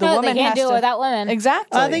woman they can't has do to, it without women.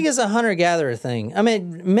 Exactly. I think it's a hunter-gatherer thing. I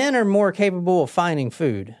mean, men are more capable of finding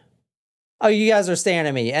food. Oh, you guys are staring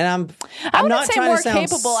at me, and I'm not say trying more to sound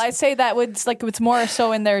capable. I say that it's more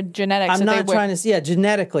so in their genetics. I'm not trying to,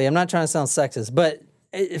 genetically, I'm not trying to sound sexist, but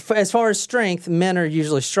as far as strength, men are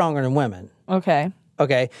usually stronger than women. Okay.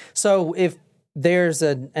 So if there's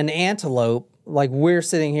an antelope, like we're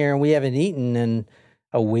sitting here and we haven't eaten in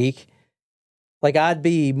a week, like I'd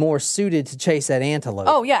be more suited to chase that antelope.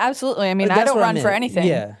 Oh, yeah, absolutely. I mean, I don't run for anything.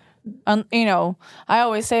 Yeah. I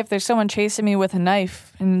always say if there's someone chasing me with a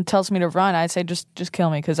knife and tells me to run, I'd say just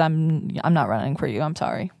kill me because I'm not running for you. I'm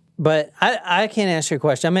sorry. But I can't answer your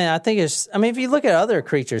question. I mean, if you look at other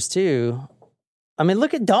creatures too, I mean,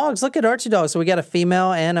 look at dogs. Look at our two dogs. So we got a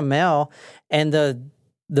female and a male, and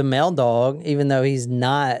the male dog, even though he's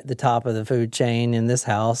not the top of the food chain in this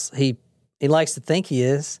house, he likes to think he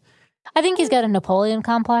is. I think he's got a Napoleon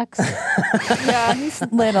complex. Yeah, he's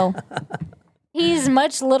little. He's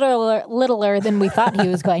much littler than we thought he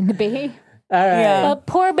was going to be. All right. Yeah. But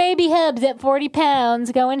poor baby Hubs at 40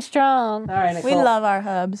 pounds going strong. All right, Nicole. We love our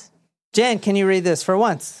hubs. Jen, can you read this for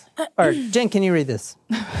once? Or Jen, can you read this?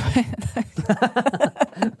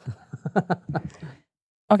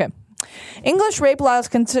 Okay. English rape law is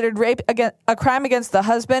considered rape a crime against the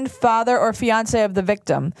husband, father, or fiancé of the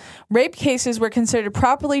victim. Rape cases were considered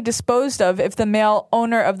properly disposed of if the male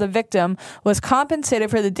owner of the victim was compensated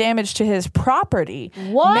for the damage to his property.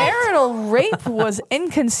 What? Marital rape was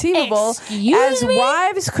inconceivable Excuse me?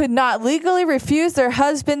 wives could not legally refuse their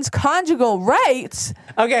husband's conjugal rights.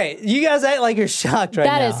 Okay, you guys act like you're shocked right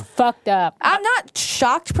now. That is fucked up. I'm not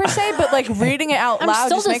shocked per se, but like reading it out loud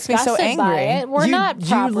just makes me so disgusted by angry. it. We're not You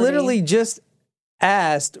property. literally just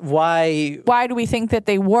asked why do we think that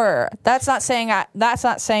they were? That's not saying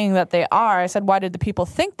that they are. I said, why did the people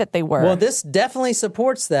think that they were? Well, this definitely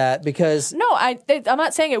supports that because no, I'm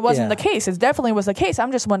not saying it wasn't the case. It definitely was the case.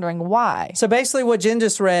 I'm just wondering why. So basically, what Jen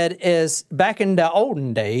just read is back in the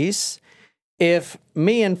olden days, if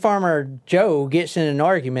me and Farmer Joe gets in an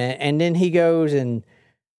argument and then he goes and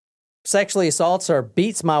sexually assaults or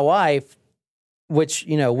beats my wife, which,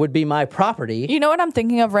 would be my property. You know what I'm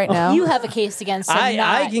thinking of right now? You have a case against him.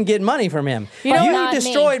 I can get money from him. You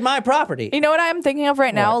destroyed my property. You know what I'm thinking of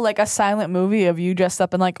right now? Like a silent movie of you dressed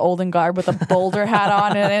up in like olden garb with a boulder hat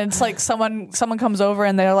on, and it's like someone comes over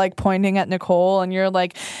and they're like pointing at Nicole, and you're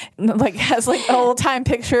like has like an old time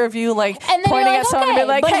picture of you like pointing at someone and be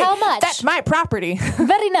like, but hey, how much? That's my property.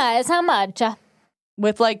 Very nice. How much?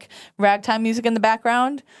 With like ragtime music in the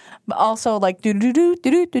background, but also like do do do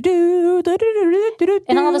do do do do do do.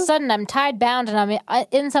 And all of a sudden, I'm tied bound, and I'm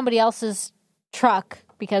in somebody else's truck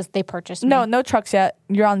because they purchased me. No trucks yet.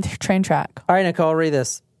 You're on the train track. All right, Nicole, read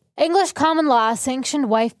this. English common law sanctioned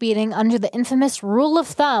wife beating under the infamous rule of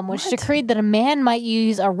thumb, which decreed that a man might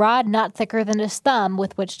use a rod not thicker than his thumb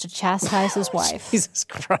with which to chastise his wife. Jesus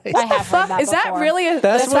Christ. I have heard that Is that before. really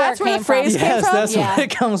That's where the phrase came Yes, from? that's where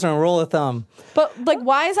it comes from, rule of thumb. But like,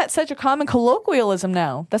 why is that such a common colloquialism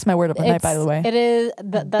now? That's my word of the night, by the way. It is.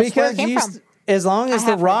 That's Because where it came from. as long as I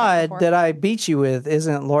the have heard that rod before. that I beat you with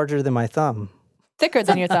isn't larger than my thumb. Thicker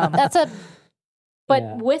than your thumb.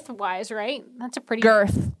 But width-wise, right? That's a pretty... The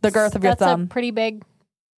girth of your thumb. That's a pretty big...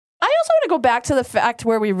 I also want to go back to the fact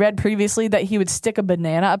where we read previously that he would stick a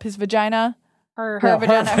banana up his vagina. Her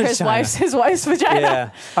vagina. His wife's vagina.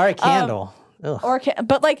 Yeah. Or a candle.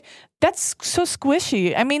 But like, that's so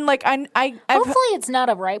squishy. I mean, like, Hopefully it's not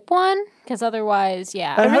a ripe one, because otherwise,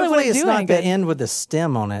 yeah. And really hopefully wouldn't it's do not any the good. end with the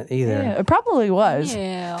stem on it either. Yeah, it probably was.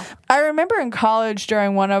 Yeah. I remember in college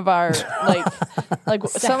during one of our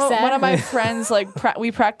one of my friends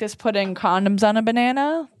we practiced putting condoms on a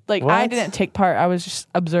banana. Like What? I didn't take part. I was just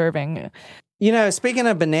observing. Speaking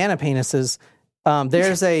of banana penises,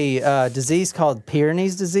 there's a disease called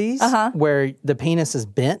Pyrenees disease where the penis is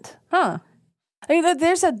bent. Huh. I mean,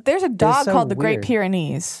 there's a dog so called the Great weird.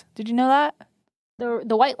 Pyrenees. Did you know that?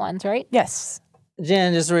 The white ones, right? Yes.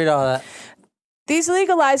 Jen, just read all that. These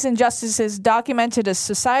legalized injustices documented a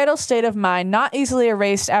societal state of mind not easily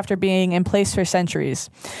erased after being in place for centuries.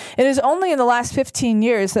 It is only in the last 15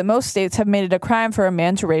 years that most states have made it a crime for a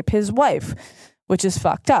man to rape his wife, which is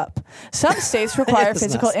fucked up. Some states require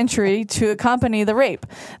physical injury to accompany the rape.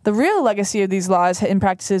 The real legacy of these laws and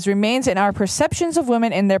practices remains in our perceptions of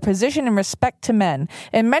women and their position in respect to men.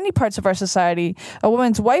 In many parts of our society, a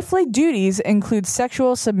woman's wifely duties include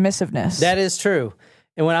sexual submissiveness. That is true.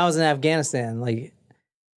 And when I was in Afghanistan,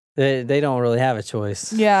 they don't really have a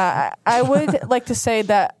choice. Yeah, I would like to say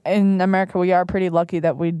that in America, we are pretty lucky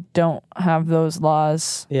that we don't have those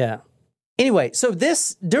laws. Yeah. Anyway, so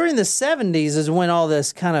during the 70s is when all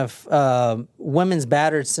this kind of women's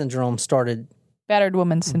battered syndrome started. Battered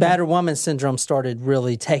woman syndrome. Battered woman syndrome started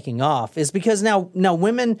really taking off. It's because now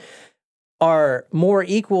women are more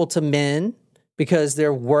equal to men because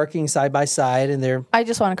they're working side by side and they're... I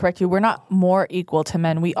just want to correct you. We're not more equal to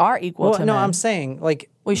men. We are equal to men. No, I'm saying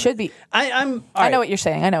we should be. I know what you're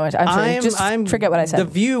saying. I know it. I'm sorry. Forget what I said. The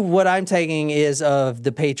view, what I'm taking is of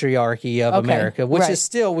the patriarchy of America, which is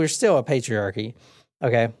we're still a patriarchy.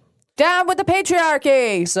 Okay. Down with the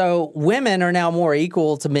patriarchy. So women are now more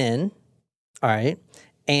equal to men. All right.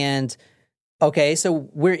 And okay, so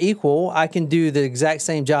we're equal. I can do the exact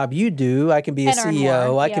same job you do. I can be a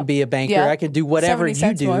CEO. I can be a banker. I can do whatever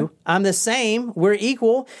you do. More. I'm the same. We're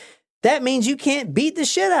equal. That means you can't beat the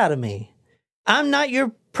shit out of me. I'm not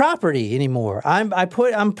your property anymore. I'm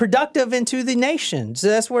productive into the nation. So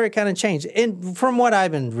that's where it kind of changed. And from what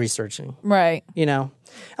I've been researching. Right.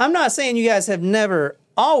 I'm not saying you guys have never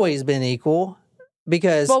always been equal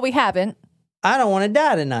because we haven't. I don't want to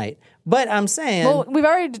die tonight. But I'm saying... Well, we've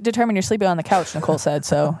already determined you're sleeping on the couch, Nicole said.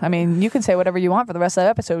 So, I mean, you can say whatever you want for the rest of that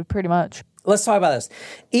episode, pretty much. Let's talk about this.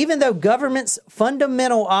 Even though government's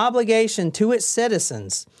fundamental obligation to its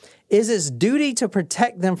citizens is its duty to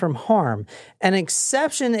protect them from harm, an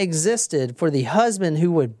exception existed for the husband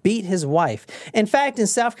who would beat his wife. In fact, in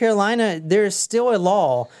South Carolina, there is still a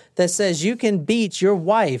law that says you can beat your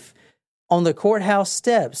wife on the courthouse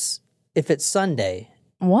steps if it's Sunday.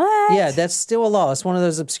 What? Yeah, that's still a law. It's one of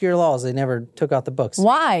those obscure laws they never took out the books.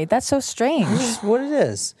 Why? That's so strange. That's what it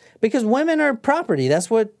is. Because women are property. That's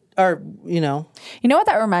what are, You know what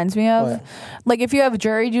that reminds me of? What? Like if you have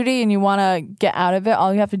jury duty and you want to get out of it,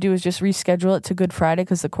 all you have to do is just reschedule it to Good Friday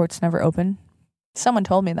because the court's never open. Someone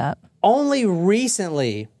told me that. Only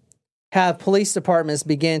recently have police departments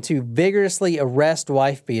begin to vigorously arrest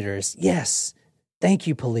wife beaters. Yes, thank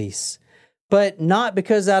you, police. But not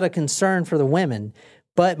because out of concern for the women,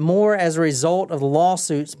 but more as a result of the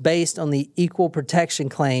lawsuits based on the equal protection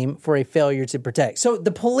claim for a failure to protect. So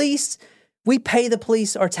the police, we pay the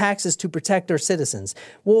police our taxes to protect our citizens.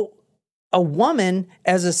 Well, a woman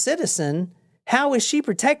as a citizen, how is she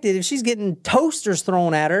protected if she's getting toasters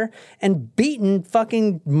thrown at her and beaten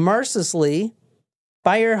fucking mercilessly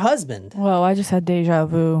by her husband? Well, I just had deja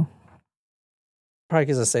vu. Probably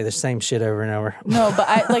because I say the same shit over and over. No, but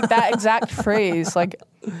I like that exact phrase. Like,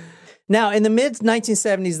 now, in the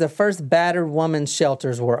mid-1970s, the first battered women's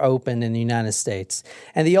shelters were opened in the United States,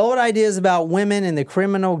 and the old ideas about women in the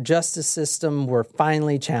criminal justice system were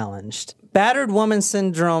finally challenged. Battered woman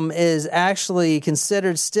syndrome is actually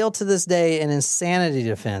considered still to this day an insanity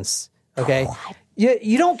defense. Okay,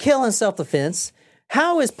 you don't kill in self-defense.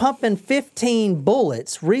 How is pumping 15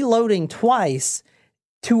 bullets, reloading twice,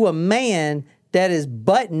 to a man that is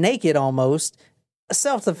butt naked almost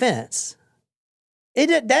self-defense?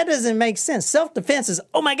 That doesn't make sense. Self-defense is,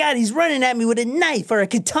 oh my God, he's running at me with a knife or a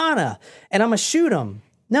katana, and I'm going to shoot him.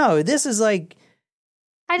 No, this is like...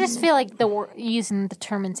 I just feel like using the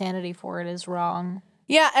term insanity for it is wrong.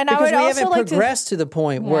 Yeah, and because I would we also haven't like progressed to the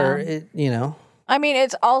point where, it, I mean,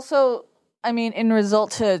 it's also, in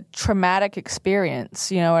result to traumatic experience,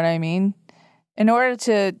 you know what I mean? In order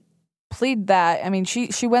to plead that,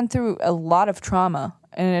 she went through a lot of trauma,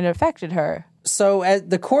 and it affected her. So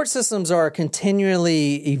the court systems are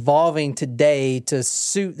continually evolving today to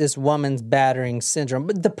suit this woman's battering syndrome.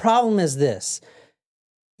 But the problem is this.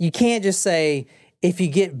 You can't just say, if you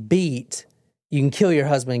get beat, you can kill your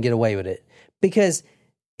husband and get away with it. Because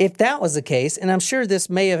if that was the case, and I'm sure this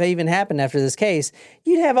may have even happened after this case,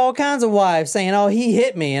 you'd have all kinds of wives saying, oh, he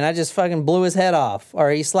hit me and I just fucking blew his head off,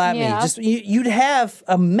 or he slapped me. You'd have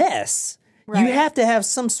a mess. Right. You have to have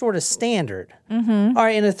some sort of standard. Mm-hmm. All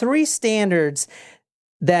right, and the three standards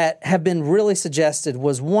that have been really suggested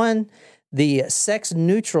was, one, the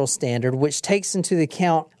sex-neutral standard, which takes into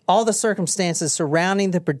account all the circumstances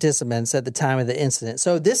surrounding the participants at the time of the incident.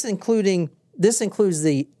 So this includes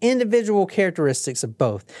the individual characteristics of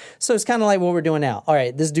both. So it's kind of like what we're doing now. All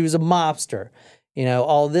right, this dude's a mobster,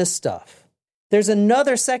 all this stuff. There's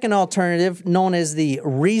another second alternative known as the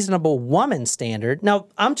reasonable woman standard. Now,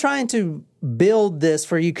 I'm trying to build this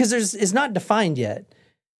for you because it's not defined yet.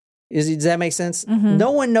 Does that make sense? Mm-hmm.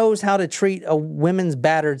 No one knows how to treat a women's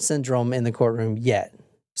battered syndrome in the courtroom yet.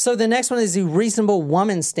 So the next one is the reasonable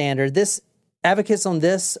woman standard. Advocates on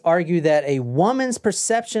this argue that a woman's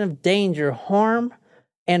perception of danger, harm,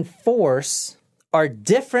 and force are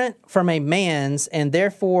different from a man's, and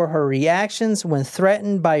therefore her reactions when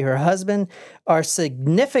threatened by her husband are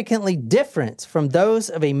significantly different from those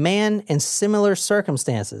of a man in similar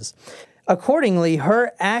circumstances. Accordingly,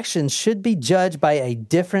 her actions should be judged by a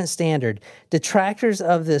different standard. Detractors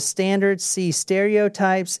of this standard see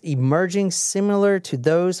stereotypes emerging similar to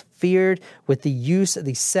those feared with the use of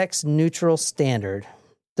the sex-neutral standard.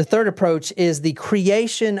 The third approach is the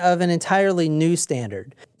creation of an entirely new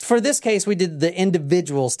standard. For this case, we did the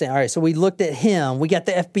individual standard. All right, so we looked at him. We got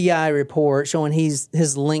the FBI report showing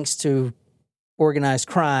his links to organized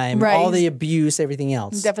crime, right, all the abuse, everything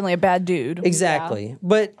else. Definitely a bad dude. Exactly. Yeah.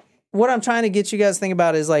 But what I'm trying to get you guys to think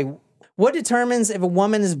about is, like, what determines if a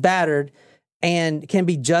woman is battered and can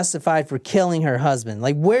be justified for killing her husband?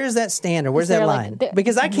 Like, where's that standard? Where's that line?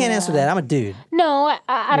 Because I can't answer that. I'm a dude. No,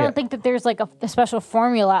 I don't think that there's like a special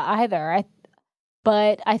formula either.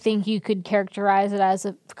 But I think you could characterize it as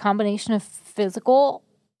a combination of physical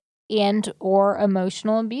and or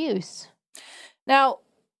emotional abuse. Now,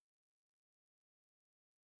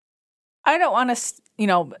 I don't want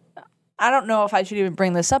to, I don't know if I should even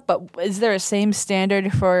bring this up, but is there a same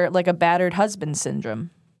standard for like a battered husband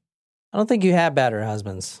syndrome? I don't think you have battered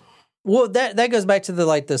husbands. Well, that goes back to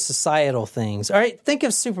the societal things. All right, think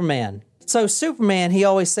of Superman. So Superman, he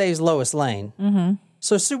always saves Lois Lane. Mm-hmm.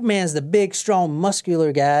 So Superman's the big, strong,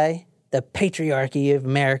 muscular guy, the patriarchy of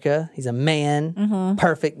America. He's a man,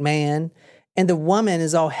 perfect man. And the woman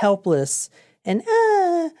is all helpless and,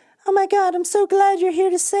 oh my God, I'm so glad you're here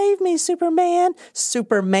to save me, Superman.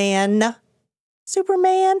 Superman,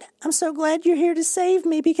 I'm so glad you're here to save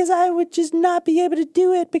me because I would just not be able to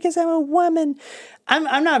do it because I'm a woman.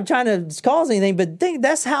 I'm not trying to cause anything, but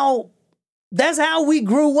that's how we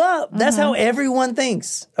grew up. Mm-hmm. That's how everyone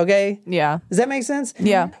thinks, okay? Yeah. Does that make sense?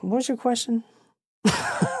 Yeah. What's your question?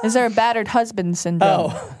 Is there a battered husband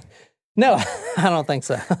syndrome? Oh, no, I don't think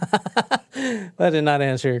so. That did not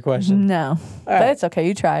answer your question. No, but it's okay.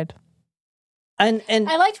 You tried. And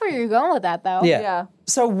I liked where you were going with that, though. Yeah.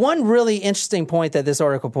 So one really interesting point that this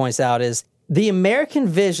article points out is the American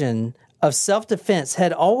vision of self-defense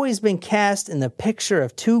had always been cast in the picture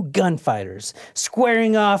of two gunfighters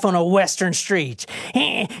squaring off on a western street.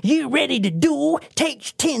 You ready to duel?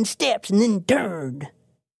 Take 10 steps and then turn.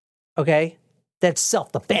 Okay? That's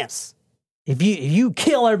self-defense. If you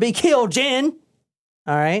kill or be killed, Jen.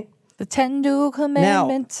 All right? The 10 dual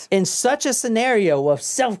commandments. Now, in such a scenario of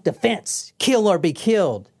self-defense, kill or be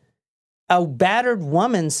killed, a battered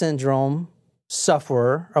woman syndrome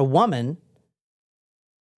sufferer, a woman,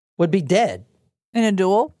 would be dead. In a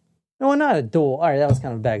duel? No, not a duel. All right, that was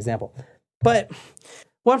kind of a bad example. But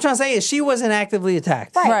what I'm trying to say is she wasn't actively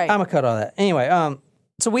attacked. Right. I'm going to cut all that. Anyway,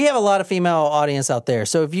 so we have a lot of female audience out there.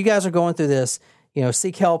 So if you guys are going through this,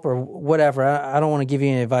 seek help or whatever. I don't want to give you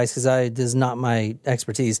any advice because this is not my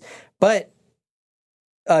expertise. But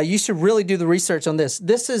you should really do the research on this.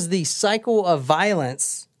 This is the cycle of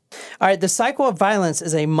violence. All right, the cycle of violence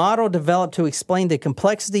is a model developed to explain the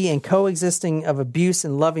complexity and coexisting of abuse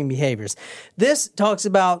and loving behaviors. This talks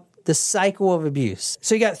about the cycle of abuse.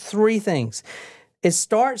 So you got three things. It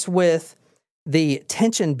starts with the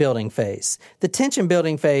tension building phase. The tension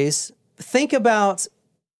building phase, think about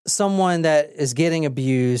someone that is getting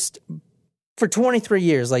abused for 23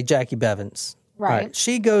 years, like Jackie Bevins. Right.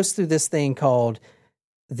 She goes through this thing called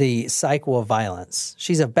the cycle of violence.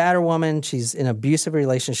 She's a battered woman. She's in an abusive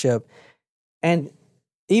relationship. And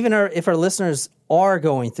even if our listeners are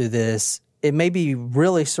going through this, it may be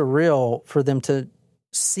really surreal for them to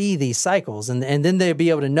see these cycles. And then they'll be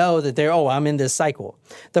able to know that I'm in this cycle.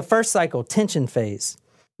 The first cycle, tension phase.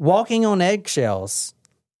 Walking on eggshells.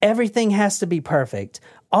 Everything has to be perfect.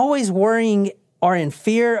 Always worrying or in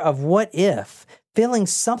fear of what if. Feeling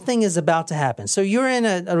something is about to happen. So you're in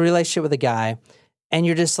a relationship with a guy, and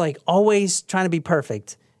you're just like always trying to be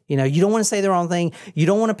perfect. You don't want to say the wrong thing. You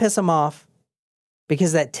don't want to piss him off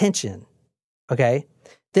because that tension, okay?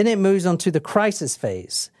 Then it moves on to the crisis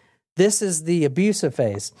phase. This is the abusive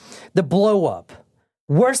phase. The blow up,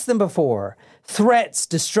 worse than before, threats,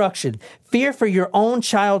 destruction, fear for your own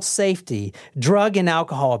child's safety, drug and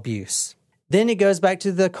alcohol abuse. Then it goes back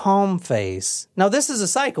to the calm phase. Now, this is a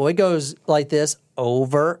cycle. It goes like this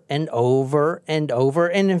over and over and over.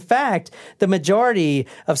 And in fact, the majority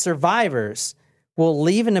of survivors will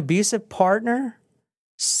leave an abusive partner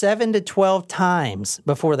 7 to 12 times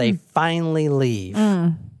before they finally leave.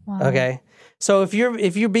 Wow. Okay? So if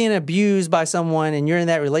you're being abused by someone and you're in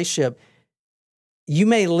that relationship, you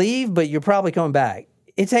may leave, but you're probably coming back.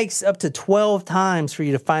 It takes up to 12 times for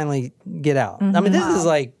you to finally get out. Mm-hmm. I mean, this is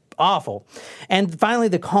like awful. And finally,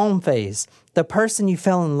 the calm phase, the person you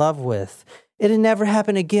fell in love with. It'll never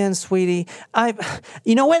happen again, sweetie.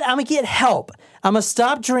 You know what? I'm going to get help. I'm going to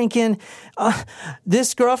stop drinking.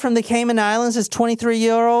 This girl from the Cayman Islands, this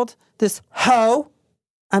 23-year-old, this hoe,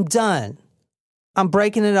 I'm done. I'm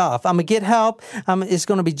breaking it off. I'm going to get help. It's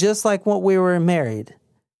going to be just like when we were married.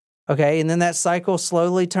 Okay? And then that cycle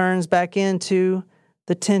slowly turns back into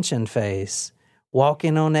the tension phase.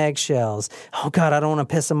 Walking on eggshells. Oh, God, I don't want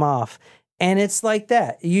to piss him off. And it's like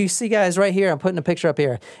that. You see, guys, right here, I'm putting a picture up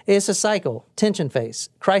here. It's a cycle. Tension phase,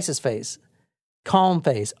 crisis phase, calm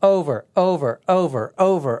phase, over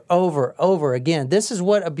again. This is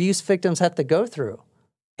what abuse victims have to go through.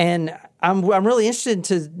 And I'm really interested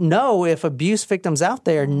to know if abuse victims out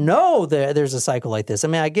there know that there's a cycle like this. I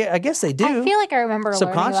mean, I guess they do. I feel like I remember learning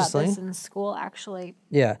about subconsciously. this in school, actually.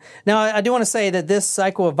 Yeah. Now, I do want to say that this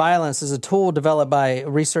cycle of violence is a tool developed by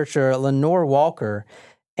researcher Lenore Walker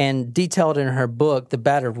and detailed in her book, The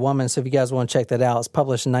Battered Woman. So if you guys want to check that out, it's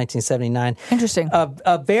published in 1979. Interesting.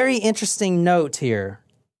 A very interesting note here,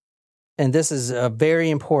 and this is very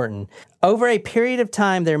important. Over a period of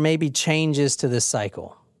time, there may be changes to this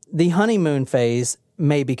cycle. The honeymoon phase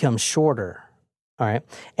may become shorter, all right?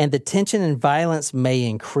 And the tension and violence may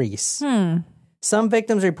increase. Some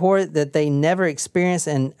victims report that they never experience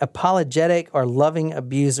an apologetic or loving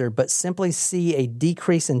abuser, but simply see a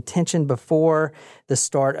decrease in tension before the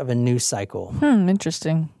start of a new cycle.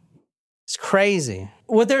 Interesting. It's crazy.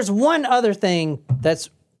 Well, there's one other thing that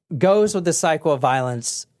goes with the cycle of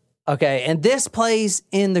violence, okay? And this plays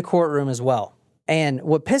in the courtroom as well. And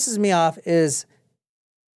what pisses me off is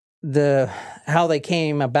how they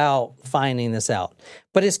came about finding this out.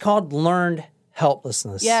 But it's called learned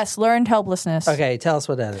helplessness. Yes, learned helplessness. Okay, tell us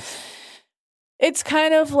what that is. It's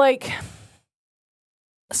kind of like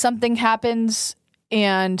something happens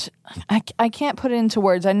and I can't put it into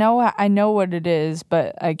words. I know what it is,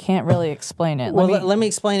 but I can't really explain it. Let me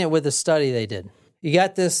explain it with a study they did. You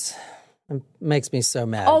got this. It makes me so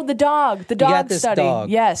mad. Oh, the dog. The dog you got this study. Dog.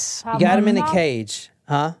 Yes. You got him in a cage.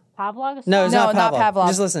 Huh? Pavlov? No, it's No, not not Pavlov.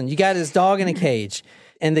 Just listen. You got his dog in a cage,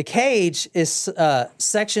 and the cage is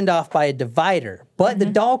sectioned off by a divider, but the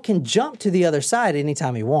dog can jump to the other side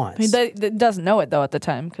anytime he wants. He doesn't know it, though, at the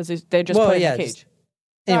time, because they just put it in the cage.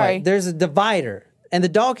 Anyway, Sorry. there's a divider, and the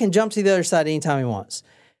dog can jump to the other side anytime he wants.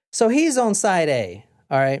 So he's on side A,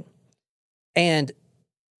 all right? And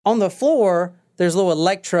on the floor, there's little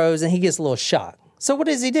electrodes, and he gets a little shock. So what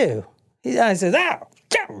does he do? He says, ow,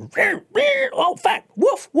 oh, fuck,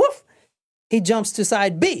 woof, woof. He jumps to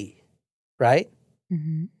side B, right?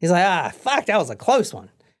 Mm-hmm. He's like, fuck, that was a close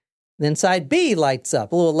one. Then side B lights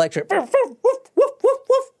up, a little electric, woof, woof, woof, woof,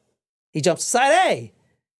 woof. He jumps to side A.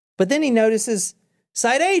 But then he notices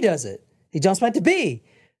side A does it. He jumps back to B.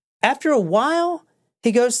 After a while,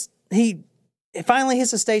 he finally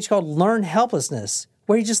hits a stage called learned helplessness,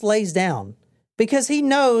 where he just lays down because he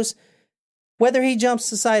knows whether he jumps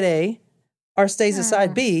to side A or stays at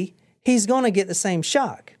side B, he's going to get the same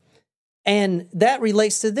shock. And that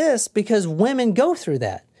relates to this because women go through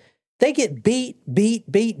that. They get beat,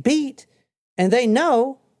 and they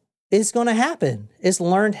know it's going to happen. It's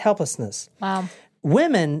learned helplessness. Wow.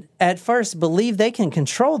 Women at first believe they can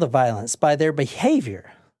control the violence by their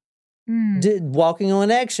behavior. Walking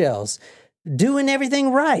on eggshells, doing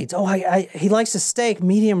everything right. Oh, he likes a steak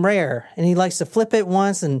medium rare, and he likes to flip it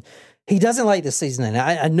once, and he doesn't like the seasoning.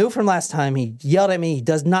 I knew from last time he yelled at me. He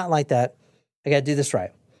does not like that. I got to do this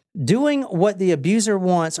right. Doing what the abuser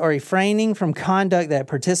wants or refraining from conduct that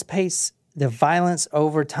participates the violence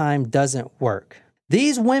over time doesn't work.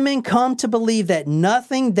 These women come to believe that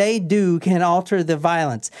nothing they do can alter the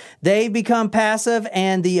violence. They become passive,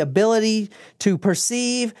 and the ability to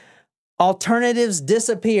perceive alternatives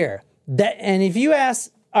disappear. And if you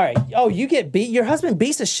ask, all right, you get beat, your husband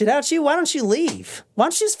beats the shit out of you, why don't you leave? Why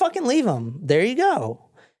don't you just fucking leave him? There you go.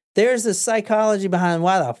 There's the psychology behind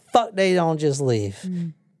why the fuck they don't just leave.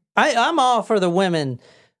 I'm all for the women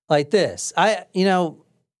like this.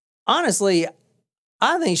 Honestly,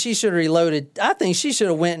 I think she should have reloaded. I think she should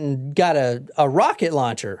have went and got a rocket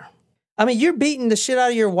launcher. I mean, you're beating the shit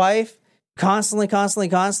out of your wife constantly.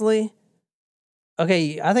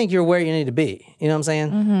 Okay, I think you're where you need to be. You know what I'm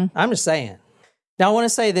saying? Mm-hmm. I'm just saying. Now, I want to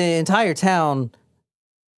say the entire town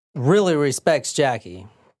really respects Jackie.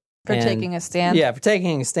 For taking a stand? Yeah, for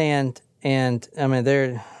taking a stand. And, I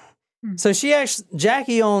mean, So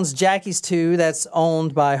Jackie owns Jackie's 2 that's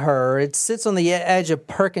owned by her. It sits on the edge of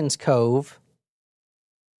Perkins Cove.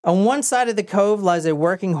 On one side of the cove lies a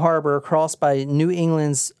working harbor crossed by New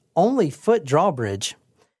England's only foot drawbridge.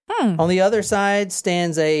 On the other side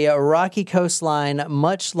stands a rocky coastline,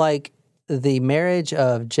 much like the marriage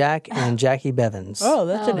of Jack and Jackie Bevins. Oh,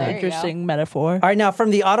 that's an interesting metaphor. All right, now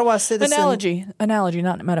from the Ottawa Citizen... Analogy,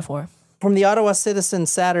 not metaphor. From the Ottawa Citizen,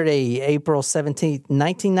 Saturday, April 17th,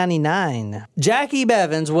 1999, Jackie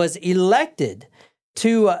Bevins was elected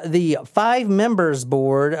to the 5 members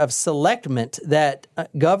board of selectment that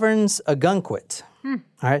governs Ogunquit. All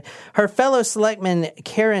right. Her fellow selectman,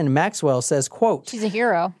 Karen Maxwell, says, quote... She's a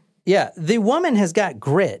hero. Yeah, the woman has got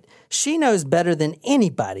grit. She knows better than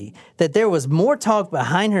anybody that there was more talk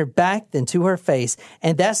behind her back than to her face,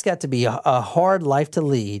 and that's got to be a hard life to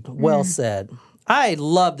lead. Well said. I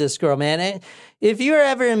love this girl, man. If you're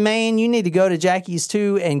ever in Maine, you need to go to Jackie's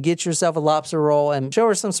 2 and get yourself a lobster roll and show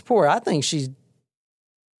her some support. I think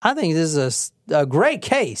this is a great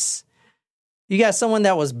case. You got someone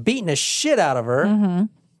that was beating the shit out of her,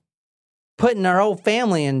 putting her whole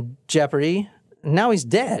family in jeopardy. Now he's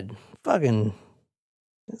dead. Fucking,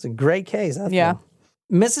 it's a great case. I think.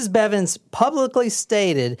 Mrs. Bevins publicly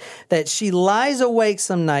stated that she lies awake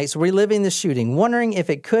some nights reliving the shooting, wondering if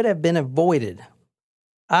it could have been avoided.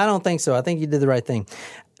 I don't think so. I think you did the right thing.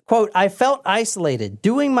 Quote, I felt isolated,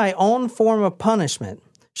 doing my own form of punishment,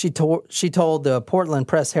 she told the Portland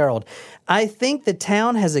Press Herald. I think the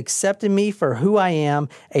town has accepted me for who I am,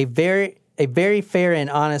 a very fair and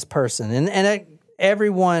honest person. And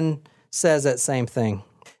everyone says that same thing.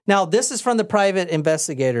 Now, this is from the Private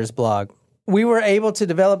Investigator's blog. We were able to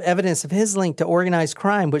develop evidence of his link to organized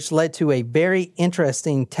crime, which led to a very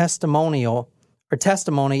interesting testimony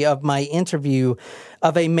of my interview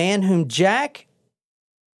of a man whom Jack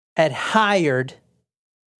had hired.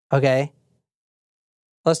 Okay,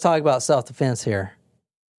 let's talk about self-defense here.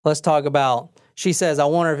 Let's talk about, she says, I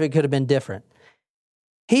wonder if it could have been different.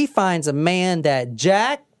 He finds a man that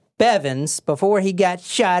Jack Bevins, before he got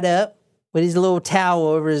shot up with his little towel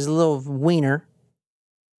over his little wiener,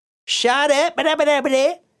 shot up,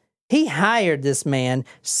 he hired this man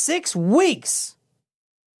 6 weeks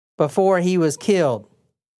before he was killed.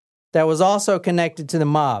 That was also connected to the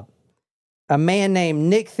mob. A man named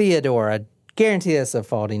Nick Theodore. I guarantee that's a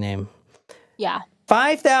faulty name. Yeah.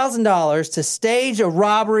 $5,000 to stage a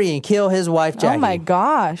robbery and kill his wife, Jackie. Oh, my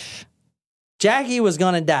gosh. Jackie was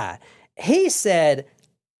going to die. He said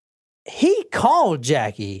he called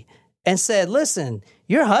Jackie and said, listen,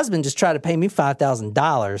 your husband just tried to pay me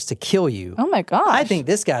 $5,000 to kill you. Oh, my gosh. I think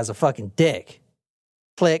this guy's a fucking dick.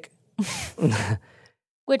 Click.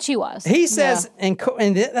 Which he was. He says, and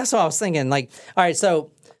that's what I was thinking. Like, all right,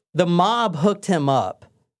 so the mob hooked him up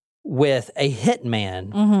with a hitman.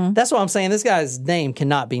 Mm-hmm. That's what I'm saying. This guy's name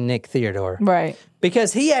cannot be Nick Theodore. Right.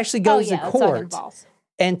 Because he actually goes to court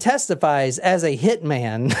and testifies as a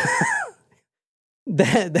hitman.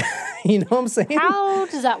 that you know what I'm saying? How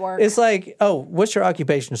does that work? It's like, oh, what's your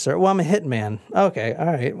occupation, sir? Well, I'm a hitman. Okay, all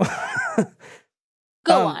right.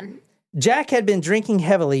 Go on. Jack had been drinking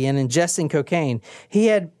heavily and ingesting cocaine. He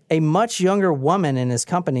had a much younger woman in his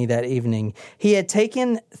company that evening. He had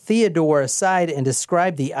taken Theodore aside and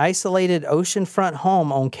described the isolated oceanfront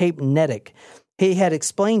home on Cape Nettic. He had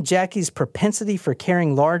explained Jackie's propensity for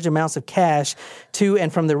carrying large amounts of cash to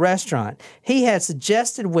and from the restaurant. He had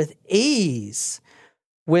suggested with ease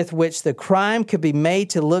with which the crime could be made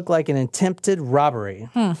to look like an attempted robbery.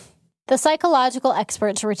 The psychological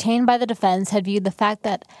experts retained by the defense had viewed the fact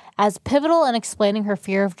that as pivotal in explaining her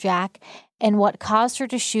fear of Jack and what caused her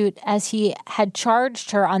to shoot as he had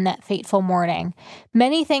charged her on that fateful morning.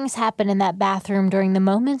 Many things happened in that bathroom during the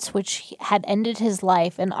moments which had ended his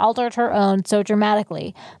life and altered her own so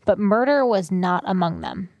dramatically, but murder was not among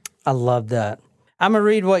them. I love that. I'm going to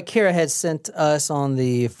read what Kira had sent us on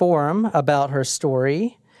the forum about her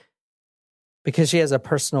story because she has a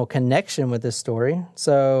personal connection with this story.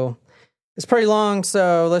 So it's pretty long,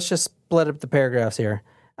 so let's just split up the paragraphs here.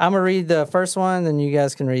 I'm going to read the first one, then you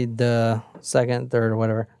guys can read the second, third, or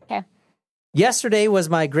whatever. Okay. Yesterday was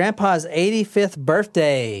my grandpa's 85th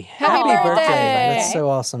birthday. Happy birthday! That's so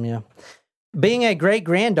awesome, yeah. Being a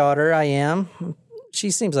great-granddaughter, I am.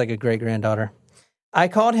 She seems like a great-granddaughter. I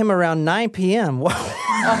called him around 9 p.m.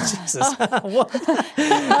 Oh, Jesus. What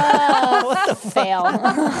the fail.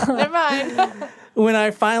 Never mind. When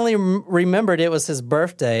I finally remembered it was his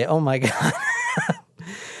birthday. Oh, my God.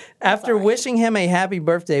 After wishing him a happy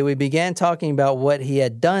birthday, we began talking about what he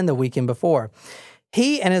had done the weekend before.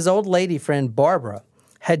 He and his old lady friend, Barbara,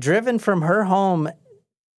 had driven from her hometown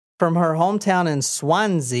in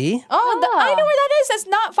Swansea. Oh, I know where that is. That's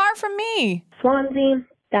not far from me. Swansea,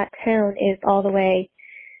 that town is all the way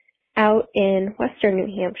out in western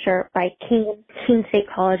New Hampshire by Keene. Keene State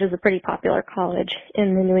College is a pretty popular college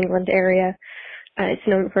in the New England area. It's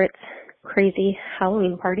known for its crazy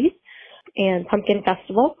Halloween parties and pumpkin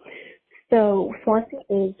festival. So Swansea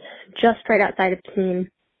is just right outside of Keene.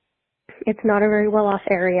 It's not a very well-off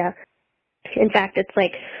area. In fact, it's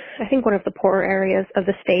like, I think one of the poorer areas of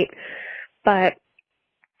the state. But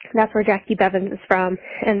that's where Jackie Bevins is from,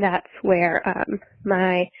 and that's where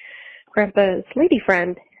my grandpa's lady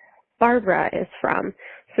friend, Barbara, is from.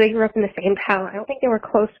 So they grew up in the same town. I don't think they were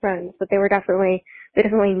close friends, but they definitely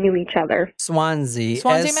knew each other. Swansea,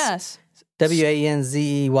 Mass.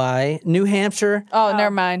 Wanzey, New Hampshire. Oh, never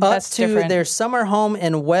mind. Up That's to different. their summer home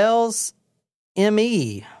in Wales,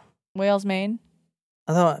 ME. Wales, Maine?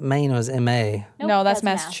 I thought Maine was MA. Nope, No, that's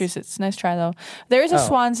Massachusetts. Nice try, though. There is a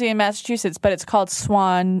Swansea in Massachusetts, but it's called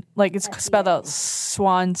Swan, like it's spelled out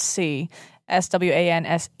Swansea,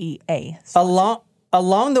 Swansea.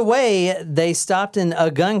 Along the way, they stopped in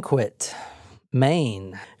Ogunquit,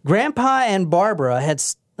 Maine. Grandpa and Barbara had...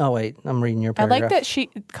 Oh, wait, I'm reading your paragraph. I like that she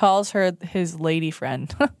calls her his lady friend.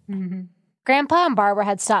 Mm-hmm. Grandpa and Barbara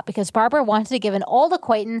had stopped because Barbara wanted to give an old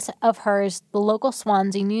acquaintance of hers the local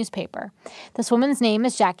Swansea newspaper. This woman's name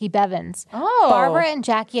is Jackie Bevins. Oh. Barbara and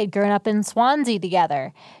Jackie had grown up in Swansea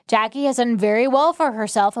together. Jackie has done very well for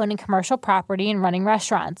herself owning commercial property and running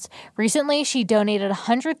restaurants. Recently, she donated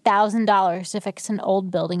 $100,000 to fix an old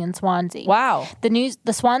building in Swansea. Wow.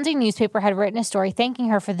 The Swansea newspaper had written a story thanking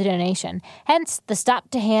her for the donation. Hence, the stop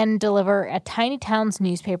to hand deliver a tiny town's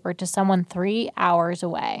newspaper to someone 3 hours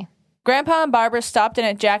away. Grandpa and Barbara stopped in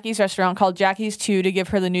at Jackie's restaurant called Jackie's 2 to give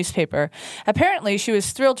her the newspaper. Apparently, she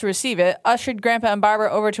was thrilled to receive it, ushered Grandpa and Barbara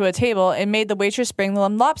over to a table, and made the waitress bring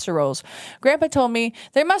them lobster rolls. Grandpa told me,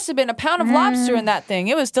 there must have been a pound of lobster in that thing.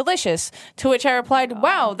 It was delicious. To which I replied,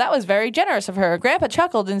 wow, that was very generous of her. Grandpa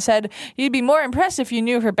chuckled and said, you'd be more impressed if you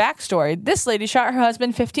knew her backstory. This lady shot her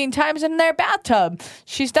husband 15 times in their bathtub.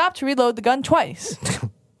 She stopped to reload the gun twice.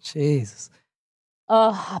 Jesus.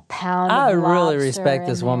 Oh, a pound of I lobster really respect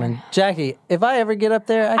this in woman. there. Jackie, if I ever get up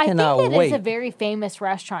there, I cannot think it wait. is a very famous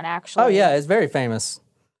restaurant, actually. Oh, yeah, it's very famous.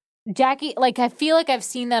 Jackie, like, I feel like I've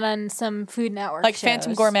seen that on some Food Network Like shows.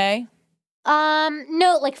 Phantom Gourmet?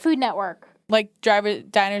 No, like Food Network. Like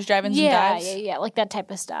diners, drive-ins, and dives? Yeah, like that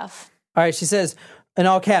type of stuff. All right, she says, in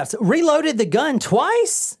all caps, reloaded the gun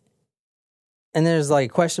twice. And there's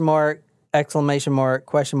like question mark, exclamation mark,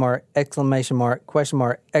 question mark, exclamation mark, question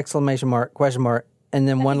mark, exclamation mark, question mark, and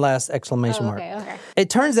then one last exclamation mark. Okay. It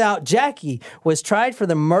turns out Jackie was tried for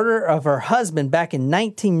the murder of her husband back in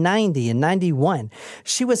 1990 and 91.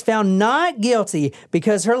 She was found not guilty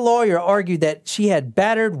because her lawyer argued that she had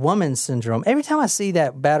battered woman syndrome. Every time I see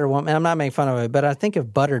that battered woman, and I'm not making fun of it, but I think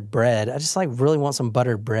of buttered bread. I just like really want some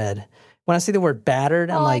buttered bread. When I see the word battered,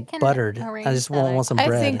 I'm like buttered. I just want some bread.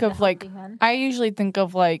 I usually think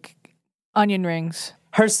of like onion rings.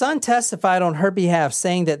 Her son testified on her behalf,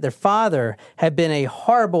 saying that their father had been a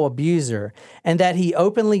horrible abuser and that he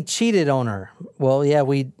openly cheated on her. Well, yeah,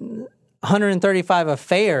 135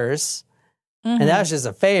 affairs, and that was just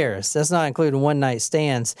affairs. That's not including one-night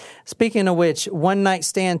stands. Speaking of which, one-night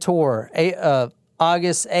stand tour,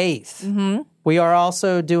 August 8th. Mm-hmm. We are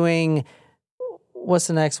also doing, what's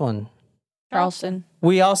the next one? Charleston.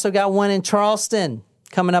 We also got one in Charleston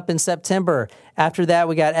coming up in September. After that,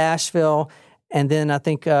 we got Asheville. And then I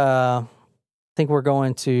think we're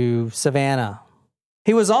going to Savannah.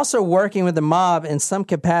 He was also working with the mob in some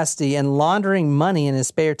capacity and laundering money in his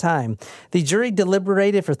spare time. The jury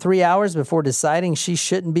deliberated for 3 hours before deciding she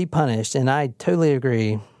shouldn't be punished, and I totally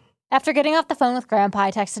agree. After getting off the phone with Grandpa,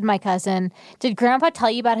 I texted my cousin, "Did Grandpa tell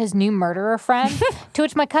you about his new murderer friend?" To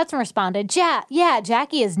which my cousin responded, yeah,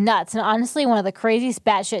 Jackie is nuts and honestly one of the craziest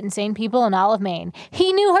batshit insane people in all of Maine.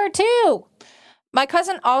 He knew her too! My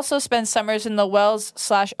cousin also spent summers in the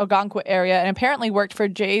Wells/Ogunquit area and apparently worked for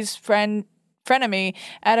Jay's frenemy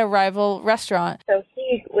at a rival restaurant. So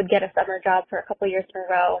he would get a summer job for a couple years in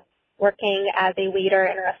a row working as a waiter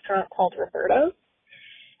in a restaurant called Roberto's.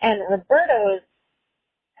 And Roberto's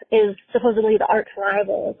is supposedly the arch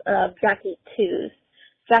rivals of Jackie Two's.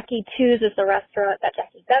 Jackie Two's is the restaurant that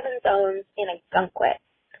Jackie Bevins owns in Ogunquit.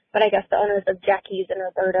 But I guess the owners of Jackie's and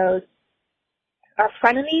Roberto's are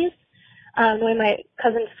frenemies. The way my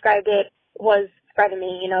cousin described it was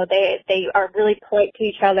frenemy. You know, they are really polite to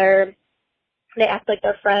each other. They act like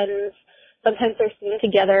they're friends. Sometimes they're seen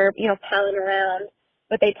together, you know, palling around.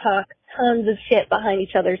 But they talk tons of shit behind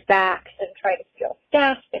each other's backs and try to steal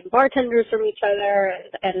staff and bartenders from each other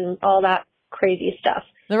and all that crazy stuff.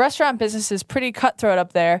 The restaurant business is pretty cutthroat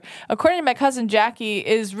up there. According to my cousin, Jackie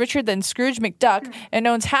is richer than Scrooge McDuck and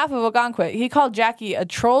owns half of Ogunquit. He called Jackie a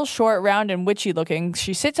troll, short, round, and witchy looking.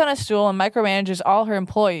 She sits on a stool and micromanages all her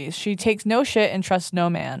employees. She takes no shit and trusts no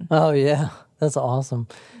man. Oh, yeah. That's awesome.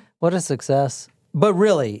 What a success. But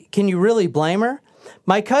really, can you really blame her?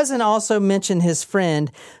 My cousin also mentioned his friend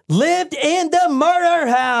lived in the murder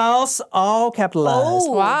house, all capitalized.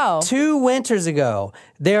 Oh, wow. 2 winters ago.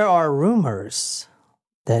 There are rumors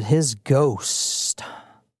that his ghost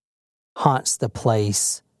haunts the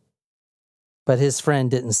place, but his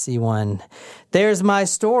friend didn't see one. There's my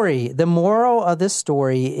story. The moral of this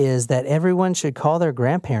story is that everyone should call their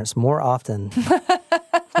grandparents more often.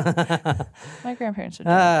 My grandparents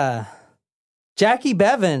would. Jackie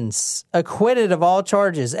Bevins, acquitted of all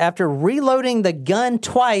charges after reloading the gun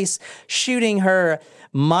twice, shooting her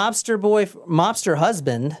mobster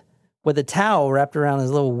husband with a towel wrapped around his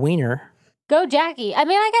little wiener. Go Jackie. I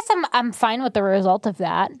mean, I guess I'm fine with the result of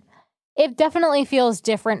that. It definitely feels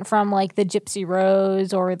different from like the Gypsy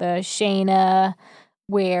Rose or the Shayna,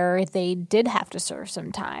 where they did have to serve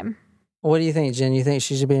some time. What do you think, Jen? You think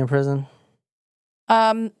she should be in prison?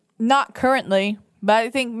 Not currently, but I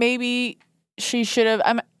think maybe she should have.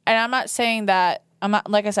 I'm not saying that. I'm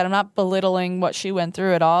not, like I said, I'm not belittling what she went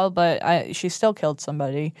through at all, but she still killed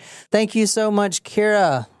somebody. Thank you so much,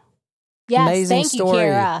 Kira. Yes, amazing thank story.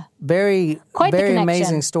 You, Kira. Very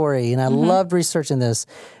amazing story, and I loved researching this.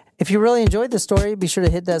 If you really enjoyed the story, be sure to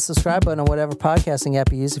hit that subscribe button on whatever podcasting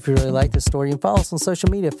app you use. If you really like the story, you can follow us on social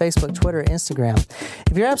media, Facebook, Twitter, Instagram.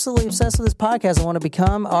 If you're absolutely obsessed with this podcast and want to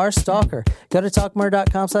become our stalker, go to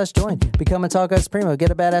talkmurder.com/join. Become a Talk Us Primo.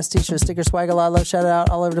 Get a badass t-shirt, sticker, swag, a lot of love, shout it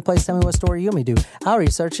out all over the place. Tell me what story you want me to do. I'll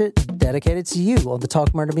research it, dedicated to you on the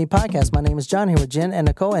Talk Murder Me podcast. My name is John, here with Jen and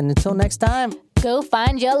Nicole, and until next time, go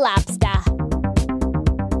find your lobster.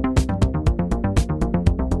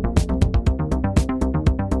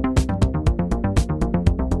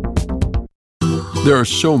 There are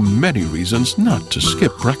so many reasons not to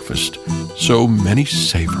skip breakfast. So many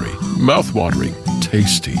savory, mouth-watering,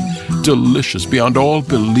 tasty, delicious beyond all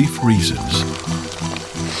belief reasons.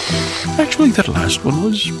 Actually, that last one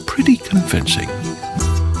was pretty convincing.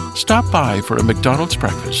 Stop by for a McDonald's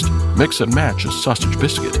breakfast. Mix and match a sausage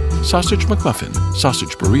biscuit, sausage McMuffin,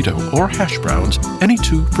 sausage burrito, or hash browns, any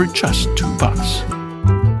 2 for just $2.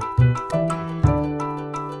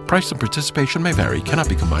 Price and participation may vary, cannot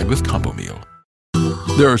be combined with combo meal.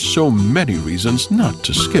 There are so many reasons not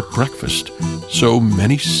to skip breakfast. So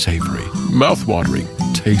many savory, mouth-watering,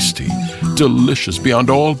 tasty, delicious beyond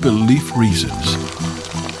all belief reasons.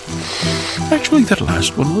 Actually, that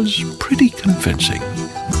last one was pretty convincing.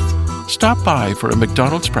 Stop by for a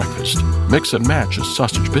McDonald's breakfast. Mix and match a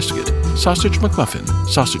sausage biscuit, sausage McMuffin,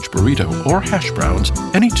 sausage burrito, or hash browns,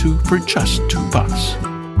 any two for just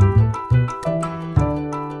 $2.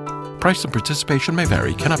 Price and participation may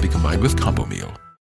vary, cannot be combined with combo meal.